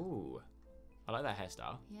weather. Ooh. I like that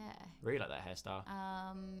hairstyle. Yeah. Really like that hairstyle.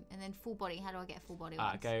 And then full body. How do I get a full body?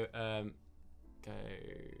 Ah, ones? go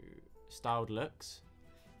styled looks.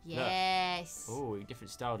 Yes. Oh, different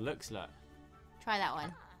styled looks, look. Try that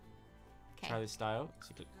one. Okay. Try the style.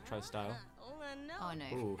 So try the style. Oh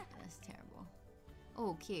no, Ooh. that's terrible.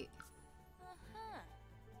 Oh, cute.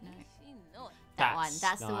 No. That's That one.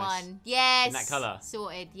 That's the nice. one. Yes. In that colour?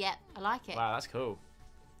 Sorted. Yep. I like it. Wow, that's cool.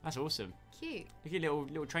 That's awesome. Cute. Look at your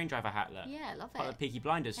little train driver hat, look. Yeah, I love Part it. of the Peaky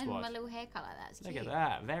Blinders And squad. my little haircut like that. It's Look cute. at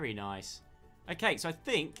that. Very nice. Okay, so I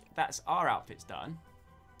think that's our outfits done.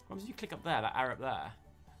 What was you click up there, that arrow up there?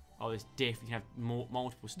 Oh, there's diff. You can have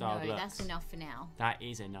multiple styled No, looks. that's enough for now. That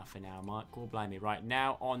is enough for now, Mark. Call blame me. Right,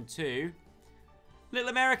 now on to Little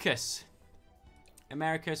Americus.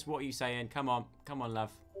 Americus, what are you saying? Come on,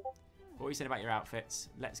 love. What are you saying about your outfits?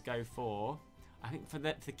 Let's go for, I think for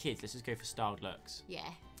the kids, let's just go for styled looks. Yeah.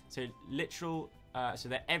 So literal, so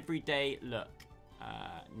their everyday look.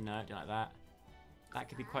 No, don't like that. That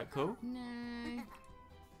could be quite cool. No.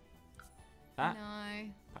 That, No.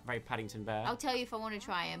 very Paddington Bear. I'll tell you if I want to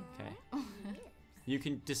try him. Okay. You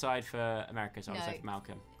can decide for Americus, I'll decide No. for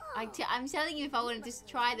Malcolm. I'm telling you if I want to just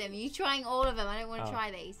try them. You trying all of them. I don't want to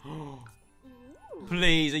try these.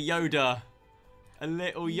 Please, a Yoda. A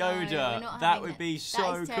little Yoda. No, that would be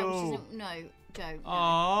so that is terrible. cool. No, Joe. No.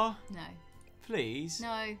 Aww. No. Please.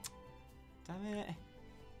 No. Damn it.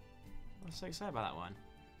 I'm so excited about that one.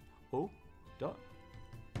 Oh, Dot.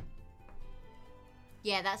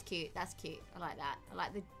 Yeah, that's cute. That's cute. I like that. I like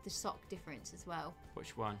the sock difference as well.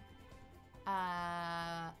 Which one?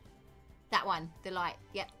 That one. The light.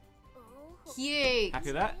 Yep. Cute. Happy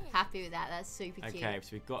with that? Happy with that. That's super cute. Okay, so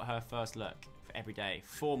we've got her first look for every day.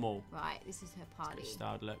 Formal. Right, this is her party.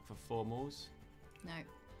 Styled look for formals. No.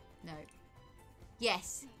 No.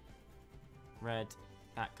 Yes. Red.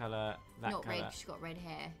 That colour. That Not colour. red. She's got red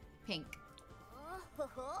hair. Pink. Oh.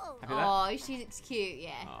 Oh, Happy with that? she looks cute.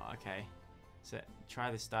 Yeah. Oh, okay. So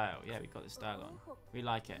try the style. Yeah, we've got the style on. We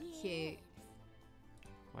like it. Cute.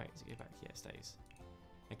 Wait, does it go back? Yeah, it stays.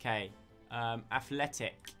 Okay.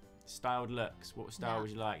 Athletic. Styled looks. What style No.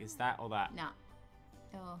 would you like? Is that or that? Nah.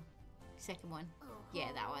 Oh, second one.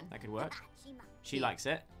 Yeah, that one. That could work. She Yeah. likes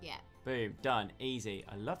it. Yeah. Boom. Done. Easy.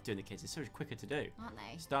 I love doing the kids. It's so much quicker to do. Aren't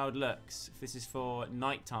they? Styled looks. This is for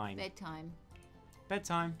nighttime. Bedtime.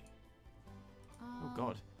 Bedtime. Oh,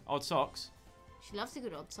 God. Odd socks. She loves a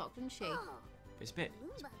good odd sock, doesn't she? It's a bit.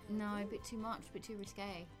 No, a bit too much, a bit too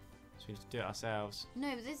risque. So we have to do it ourselves.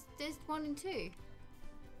 No, but there's 1 and 2.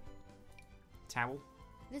 Towel.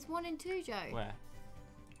 There's 1 and 2, Joe. Where?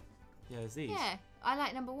 Yeah, there's these. Yeah, I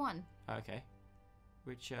like number 1. Oh, okay.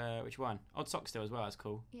 Which one? Odd socks still as well. That's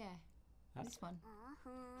cool. Yeah, That's this one.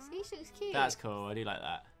 See, she looks cute. That's cool. I do like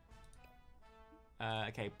that.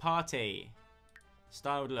 Okay, party.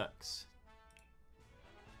 Styled looks.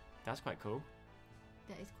 That's quite cool.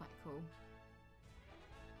 That is quite cool.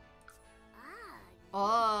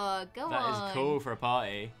 Oh, go on. That is cool for a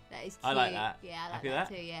party. That is cute. I like that. Yeah, I like Happy that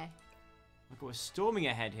with too, yeah. Look, we're storming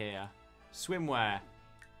ahead here. Swimwear.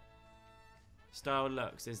 Styled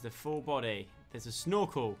looks. There's the full body. There's a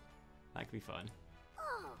snorkel. That could be fun.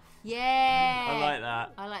 Yeah. I like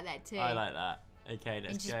that. I like that too. I like that. Okay,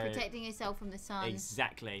 let's and just go. protecting yourself from the sun.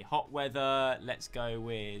 Exactly. Hot weather. Let's go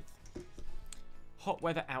with hot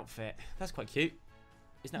weather outfit. That's quite cute.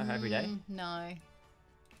 Isn't that for every day? No.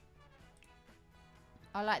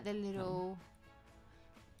 I like the little...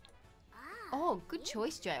 Oh, good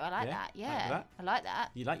choice, Joe. I like Yeah? that. Like Yeah. that? I like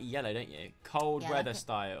that. You like yellow, don't you? Cold Yeah, I weather like it.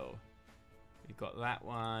 style. We've got that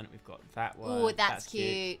one. We've got that one. Oh, that's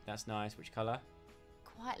cute. That's nice. Which colour?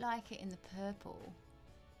 Quite like it in the purple.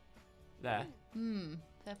 There.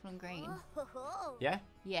 Purple and green. Yeah?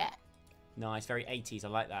 Yeah. Nice. Very 80s. I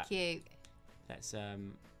like that. Cute. Let's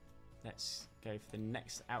go for the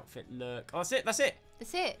next outfit look. Oh, that's it. That's it.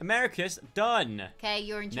 That's it. America's done. Okay,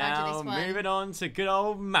 you're in charge Now of this one. moving on to good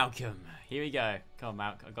old Malcolm. Here we go. Come on,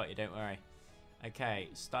 Malcolm. I got you. Don't worry. Okay,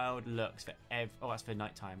 styled looks for oh, that's for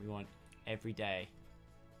nighttime. We want every day.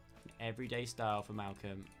 An everyday style for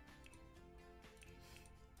Malcolm.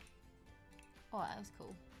 Oh, that was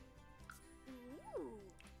cool.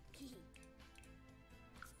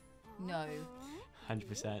 No.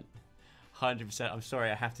 100%. 100%. I'm sorry,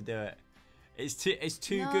 I have to do it. It's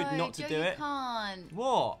too good not to Joe, do you it. Can't.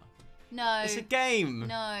 What? No. It's a game.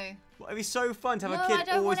 No. What, it'd be so fun to have No, a I kid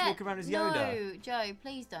don't always wanna... walk around as Yoda. No, Joe,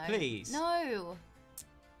 please don't. Please. No.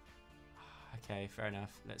 Okay, fair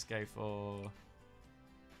enough. Let's go for...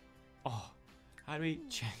 Oh, how do we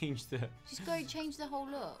change the Just go change the whole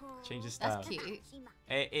look. change the style? That's cute.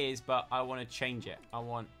 It is, but I want to change it. I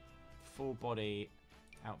want full body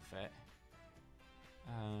outfit.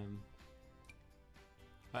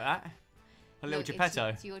 Like that. A little Look, Geppetto.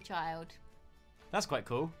 It's your child. That's quite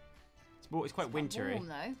cool. It's quite wintry. Warm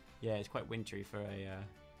though. Yeah, it's quite wintry for a.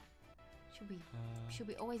 She'll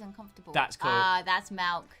be always uncomfortable. That's cool. Ah, that's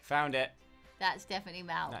Malk. Found it. That's definitely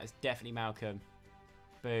Malk. That is definitely Malcolm.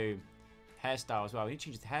 Boom. Hairstyle as well. We need to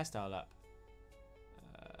change the hairstyle up.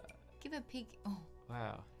 Give her pig. Oh,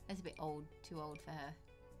 Wow. that's a bit old. Too old for her.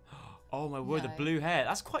 Oh my word, the No. blue hair.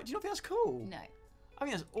 That's quite. Do you not think that's cool? No. I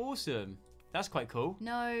think that's awesome. That's quite cool.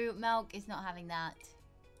 No, Malk is not having that.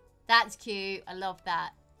 That's cute. I love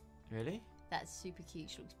that. Really? That's super cute.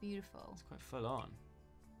 She looks beautiful. It's quite full on.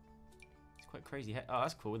 It's quite crazy hair. Oh,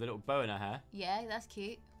 that's cool with a little bow in her hair. Yeah, that's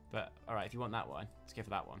cute. But all right, if you want that one, let's go for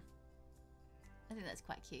that one. I think that's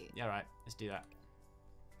quite cute. Yeah, all right. Let's do that.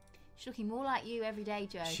 She's looking more like you every day,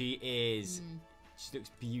 Joe. She is. She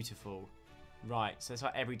looks beautiful. Right, so it's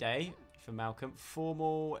like every day for Malcolm.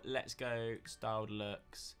 Formal, let's go. Styled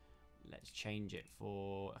looks. Let's change it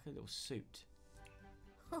for like a little suit.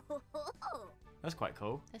 That's quite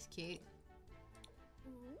cool. That's cute.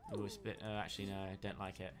 Ooh, it's a bit, actually, no, don't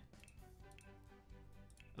like it.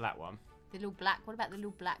 That one. The little black. What about the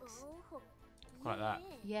little blacks? Quite like that.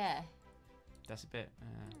 Yeah. That's a bit.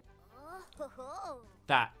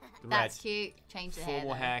 That. The That's red. cute. Change the hair.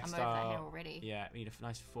 Formal though. I'm over that hairstyle. hair already. Yeah, we need a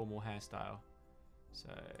nice formal hairstyle. So,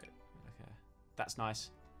 okay. That's nice.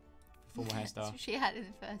 Formal That's hairstyle. what she had in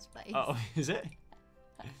the first place. Oh, is it?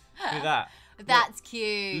 Look at that. That's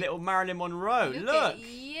cute. Little Marilyn Monroe. Look Look. at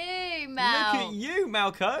you, Mal. Look at you,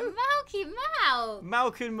 Malco. Malky Mal.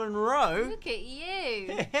 Malcolm Monroe. Look at you.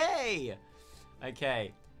 Hey, hey.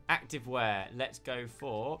 Okay. Active wear. Let's go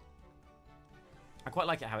for. I quite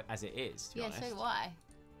like it as it is. To be Yeah, honest. so do I.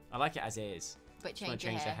 I like it as it is. But Just wanna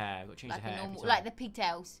change your the hair. hair. I've got to change Like the a hair. every normal, time. like the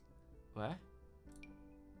pigtails. Where?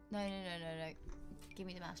 No. Give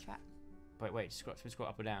me the mousetrap. Wait. Scroll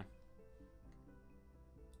up or down.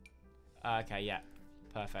 Okay, yeah.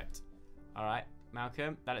 Perfect. All right,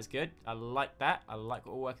 Malcolm. That is good. I like that. I like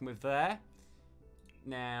what we're working with there.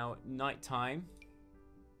 Now, nighttime.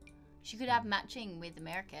 She could have matching with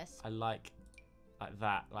Americus. I like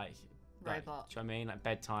that. Like Robot. do you know what I mean? Like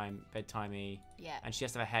bedtimey. Yeah. And she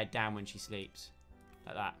has to have her hair down when she sleeps.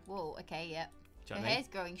 Like that. Whoa, okay, yeah. Do Her you know what I mean? hair's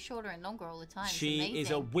growing shorter and longer all the time. It's She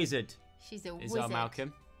is a amazing. wizard. She's a Is wizard. our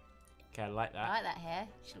Malcolm. Okay, I like that. I like that hair.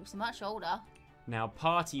 She looks much older. Now,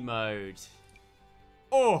 party mode.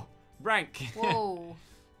 Oh, rank. Whoa.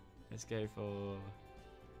 Let's go for.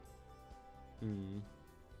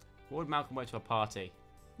 What would Malcolm wear to a party?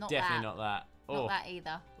 Not Definitely that. not that. Not Oh, that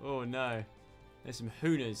either. oh no. There's some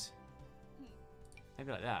hooners.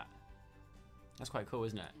 Maybe like that. That's quite cool,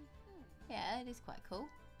 isn't it? Yeah, it is quite cool.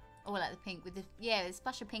 Oh, I like the pink with the the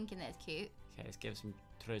splash of pink in there is cute. Okay, let's give some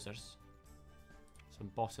trousers. Some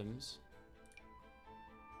bottoms.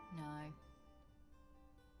 No.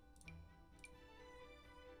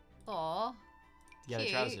 Oh, Yeah, the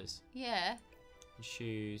cute. trousers. Yeah. And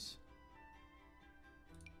shoes.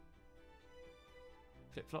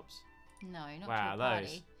 Flip flops. No, not Wow, to a party.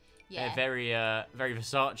 those. Yeah. They're very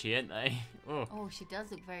Versace, aren't they? Oh. Oh, she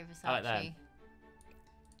does look very Versace. I like them.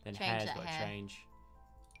 Then Change hair's that got to hair. change.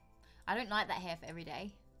 I don't like that hair for every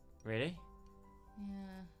day. Really?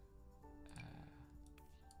 Yeah.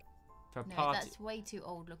 For a No, party that's way too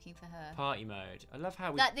old looking for her. party mode. I love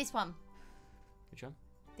how we. This one. Which one?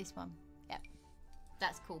 This one. Yep.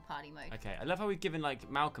 That's cool party mode. Okay, I love how we've given like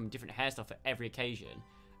Malcolm different hairstyle for every occasion,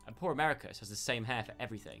 and poor Americus has the same hair for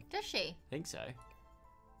everything. Does she? I think so.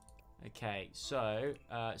 Okay, so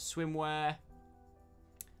swimwear.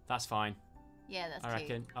 That's fine. Yeah, that's I cute.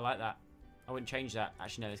 reckon. I like that. I wouldn't change that.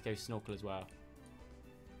 Actually, no. Let's go snorkel as well.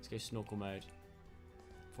 Let's go snorkel mode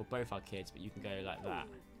for both our kids, but you can go like that.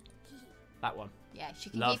 That one. Yeah, she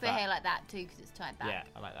can Love keep her that. hair like that too because it's tied back. Yeah,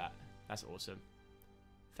 I like that. That's awesome.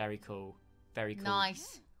 Very cool. Very cool.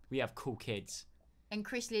 Nice. We have cool kids. And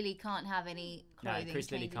Chris Lily can't have any No, clothing. Chris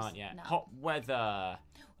Lily changes. can't yet. No. Hot weather.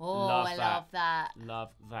 Oh, love I that. love that.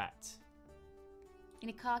 Love that. In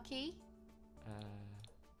a khaki?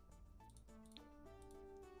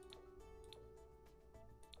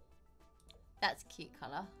 That's a cute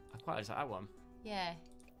colour. I quite like that one. Yeah.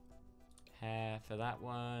 Hair for that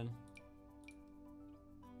one.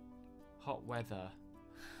 Hot weather.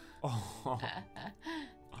 Oh,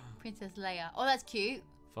 Princess Leia. Oh, that's cute.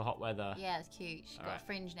 for hot weather. Yeah, it's cute. She's got Alright. a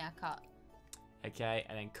fringe now cut. Okay,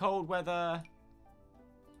 and then cold weather.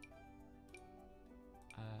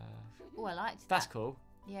 Oh, I liked That's that. cool.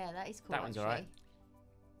 Yeah, that is cool. That one's actually. alright.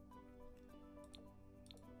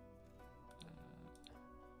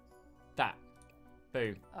 That.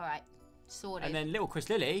 Boom. Alright. Sorted. And then little Chris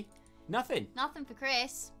Lily, nothing. Nothing for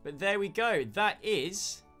Chris. But there we go. That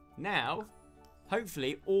is now,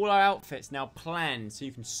 hopefully, all our outfits now planned. So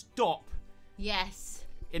you can stop Yes.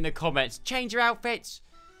 in the comments. Change your outfits.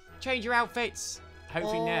 Change your outfits.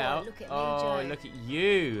 Hopefully Oh, now. look at me, oh, Joe. look at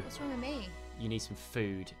you. What's wrong with me? You need some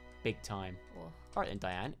food. Big time. Oh. All right then,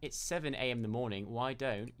 Diane. It's 7 a.m. in the morning. Why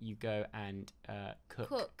don't you go and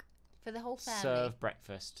Cook for the whole family. serve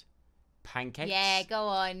breakfast? Pancakes? Yeah, go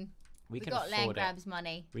on. we We can got land afford it. grabs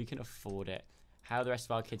money. We can afford it. How are the rest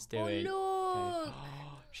of our kids doing? Oh, look. Okay.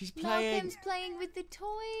 She's playing. Malcolm's playing with the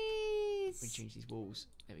toys. We change these walls.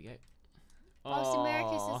 There we go. Whilst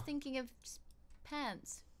Americus Aw, is thinking of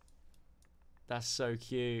pants. that's so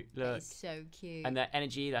cute. That Look. is so cute. And their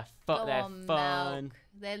energy, their Go they're on, fun. Malc.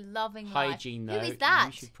 They're loving Hygiene, life. though. Who is that?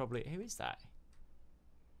 You should probably. Who is that?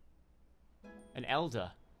 An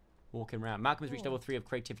elder walking around. Malcolm has reached Oh. level 3 of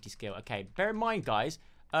creativity skill. Okay, bear in mind, guys.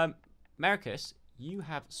 Marcus, you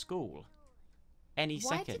have school any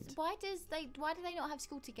second. Why do they not have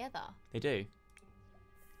school together? They do.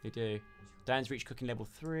 They do. Dan's reached cooking level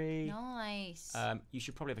 3. Nice. You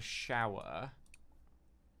should probably have a shower.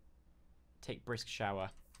 Take brisk shower.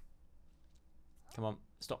 Come on,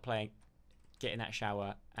 stop playing. get in that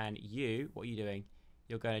shower. And you, what are you doing?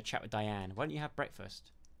 You're going to chat with Diane. Why don't you have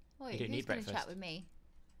breakfast? Wait, you don't who's need gonna breakfast. chat with me?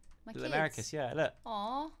 My Little kids. Americus, yeah, look.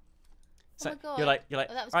 Aw. So oh my god. you're like,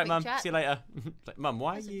 Oh, that was all right, quick mum, chat. see you later. Like, mum,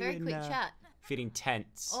 why That's are a you very in, quick chat. feeling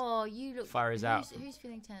tense? Oh, you look. Fire is out. Who's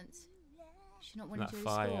feeling tense? She's not wanting That to go to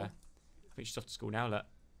fire. school. I think she's off to school now, look.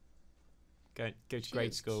 Go to She grade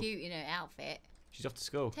looks school. cute in her outfit. She's off to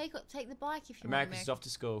school. Take the bike if you Americus want. is off to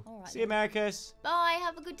school. All right, See you, then. Americus. Bye.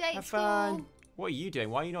 Have a good day Have at school. fun. What are you doing?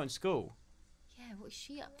 Why are you not in school? Yeah, what's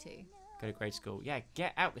she up to? Go to grade school. Yeah,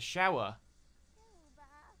 get out the shower.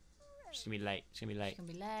 She's gonna be late. She's gonna be late. She's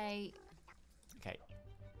gonna be late. Okay.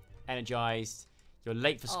 Energized. You're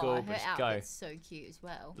late for Oh, school, her but just go. outfit's so cute as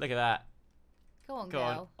well. Look at that. Go on, Go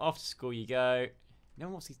girl. on. Off to school you go. No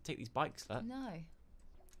one wants to take these bikes, look. No.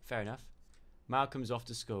 Fair enough. Malcolm's off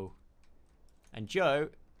to school. And Joe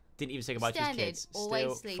didn't even say goodbye to his Standard, kids. always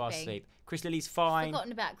Still fast sleeping. asleep. Chris Lily's fine.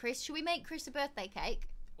 Forgotten about Chris. Should we make Chris a birthday cake?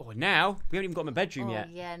 Oh, now? We haven't even got him a bedroom Oh, yet.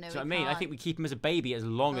 yeah, no, Do you know we what I mean? I can't. think we keep him as a baby as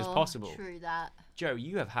long as Oh, possible. True that. Joe,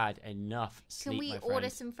 you have had enough sleep, Can we my order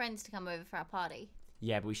friend. some friends to come over for our party?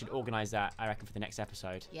 Yeah, but we should organise that, I reckon, for the next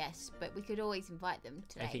episode. Yes, but we could always invite them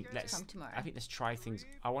today I think to come tomorrow. I think let's try things.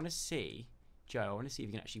 I want to see, Joe, I want to see if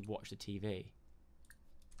you can actually watch the TV.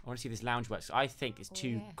 I want to see if this lounge works. I think it's too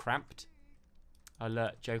yeah. cramped. Oh,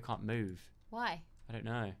 look, Joe can't move. Why? I don't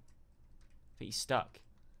know. I think he's stuck.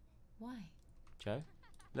 Why? Joe,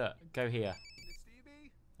 look, go here.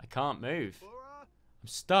 I can't move. I'm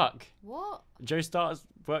stuck. What? Joe starts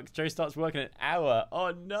working an hour.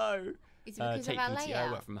 Oh no. Is it because Take of our PTO,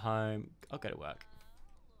 layout? work from home. I'll go to work.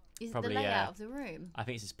 Is it probably, the layout yeah. of the room? I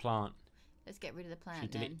think it's this plant. Let's get rid of the Should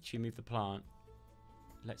plant we, then. should we move the plant?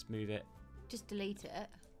 Let's move it. Just delete it.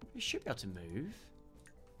 We should be able to move.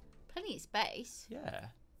 Plenty of space. Yeah.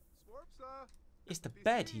 It's the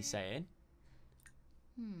bed, he's saying.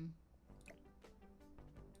 Hmm.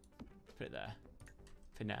 Put it there.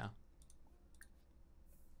 For now.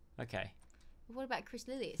 Okay. But what about Chris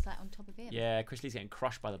Lily? It's like on top of him. Yeah, Chris Lee's getting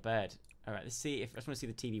crushed by the bed. Alright, let's see if I just want to see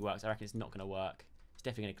the TV works. I reckon it's not going to work. It's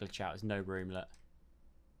definitely going to glitch out. There's no room, look.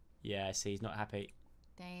 Yeah, see, he's not happy.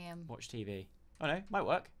 Damn. Watch TV. Oh no, might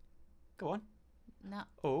work. Go on. No.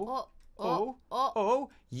 Oh. Oh. Oh. Oh.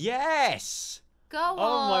 Yes! Go on.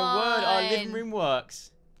 Oh my word, our living room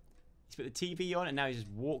works. He's put the TV on and now he's just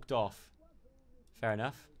walked off. Fair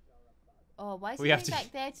enough. Oh, why is We he have going to-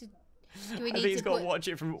 back there to... Do we I need think he's to got put... to watch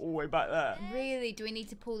it from all the way back there. Really? Do we need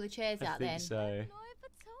to pull the chairs I out think then? so.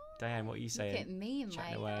 Diane, what are you Look saying? at me in my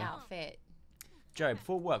Chatting away. outfit. Joe,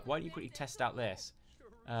 before work, why don't you quickly test out this?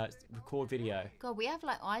 Record video. God, we have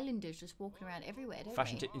like islanders just walking around everywhere, don't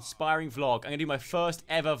Fashion we? inspiring vlog. I'm going to do my first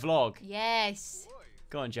ever vlog. Yes.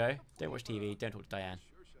 Go on, Joe. Don't watch TV. Don't talk to Diane.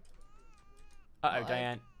 Uh-oh, Uh-oh.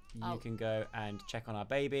 Diane. You Oh. can go and check on our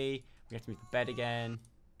baby. We have to move the bed again.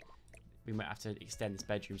 We might have to extend this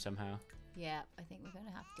bedroom somehow. Yeah, I think we're going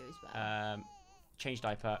to have to as well. Change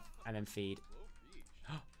diaper and then feed.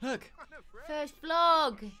 Look! First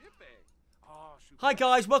vlog. Hi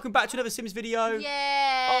guys, welcome back to another Sims video. I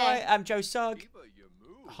Yeah. am Joe Sugg.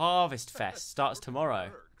 Harvest Fest starts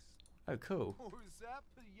tomorrow. Oh, cool.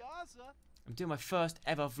 I'm doing my first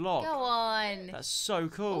ever vlog. Go on. That's so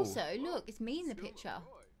cool. Also, look, it's me in the picture.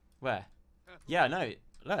 Where? Yeah, I know.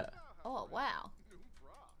 Look. Oh, wow.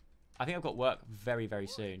 I think I've got work very, very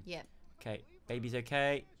soon. Yep. Okay, baby's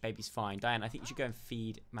okay. Baby's fine. Diane, I think you should go and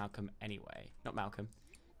feed Malcolm anyway. Not Malcolm.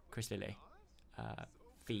 Chris Lily.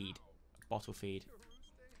 Feed. Bottle feed.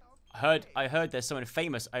 I heard there's someone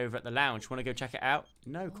famous over at the lounge. Want to go check it out?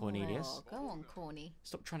 No, Cornelius. Oh, go on, Corny.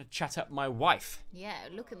 Stop trying to chat up my wife. Yeah,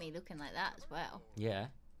 look at me looking like that as well. Yeah.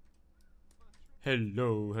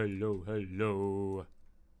 Hello, hello, hello.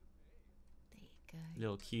 There you go.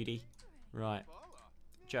 Little cutie. Right.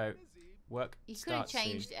 Joe, work You could have starts soon.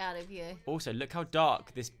 changed out of your... Also, look how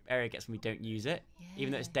dark this area gets when we don't use it.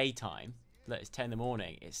 Even though it's Yeah. daytime. Look, it's 10 in the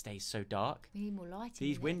morning. It stays so dark. We need more lighting.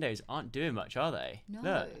 These in it. windows aren't doing much, are they? No.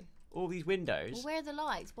 Look, all these windows Well, where are the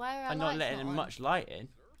lights? Why are our are not lights letting not in on? much light in.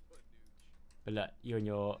 But look, you're in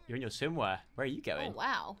your swimwear. Where are you Oh, going?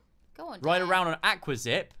 wow. Go on, Ride Diane. around on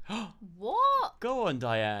Aquazip. What? Go on,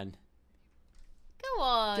 Diane. Go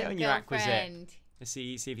on, Get on your Aquazip. girlfriend. Let's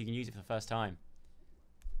see if you can use it for the first time.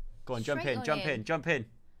 Go on, jump Straight in, on jump in. in, jump in.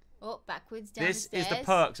 Oh, backwards down This the is stairs. the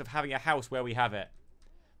perks of having a house where we have it.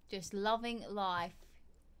 Just loving life.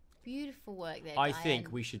 Beautiful work there, I Diane.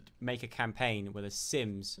 think we should make a campaign where the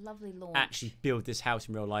Sims Lovely launch. actually build this house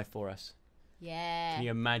in real life for us. Yeah. Can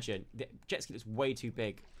you imagine? The jet ski looks way too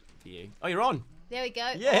big for you. Oh, you're on. There we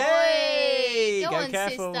go. Yay! Oi! Go on,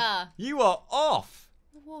 careful. sister. You are off.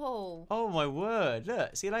 Whoa. Oh my word.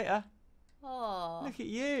 Look, see you later. Oh. Look at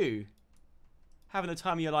you. having the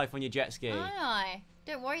time of your life on your jet ski. Aye.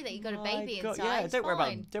 Don't worry that you got a baby God, inside. yeah, It's don't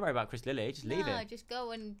fine. worry about Chris Lilly. Just leave No, it. just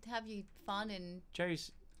go and have you fun and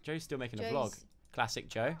Joe's still making a vlog. Classic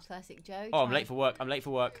Joe. classic Joe. Oh, I'm late for work. I'm late for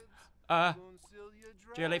work.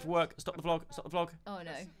 Joe, late for work. Stop the vlog. Stop the vlog. Oh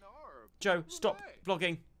no. Joe, stop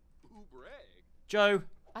vlogging. Joe.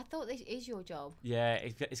 I thought this is your job. Yeah,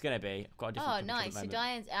 it's gonna be. I've got a different Oh, job at nice. the So moment.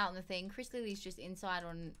 Diane's out on the thing. Chris Lily's just inside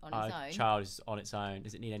on his Our own. child is on its own.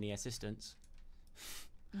 Does it need any assistance?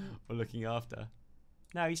 Or looking after?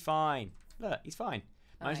 No, he's fine. Look, he's fine.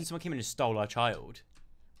 Imagine Alright. someone came in and stole our child.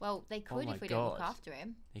 Well, they could my if we don't look God. after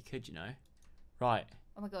him. They could, you know. Right.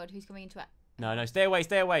 Oh my god, who's coming into it? No, stay away,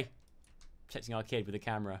 stay away. Protecting our kid with a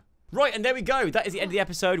camera. Right, and there we go. That is the end of the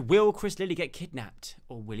episode. Will Chris Lilly get kidnapped?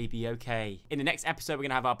 Or will he be okay? In the next episode, we're going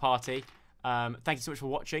to have our party. Thank you so much for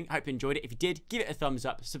watching. I hope you enjoyed it. If you did, give it a thumbs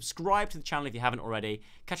up. Subscribe to the channel if you haven't already.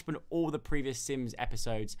 Catch up on all the previous Sims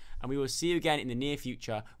episodes. And we will see you again in the near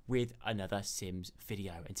future with another Sims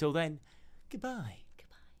video. Until then, goodbye.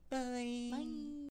 Bye. Bye.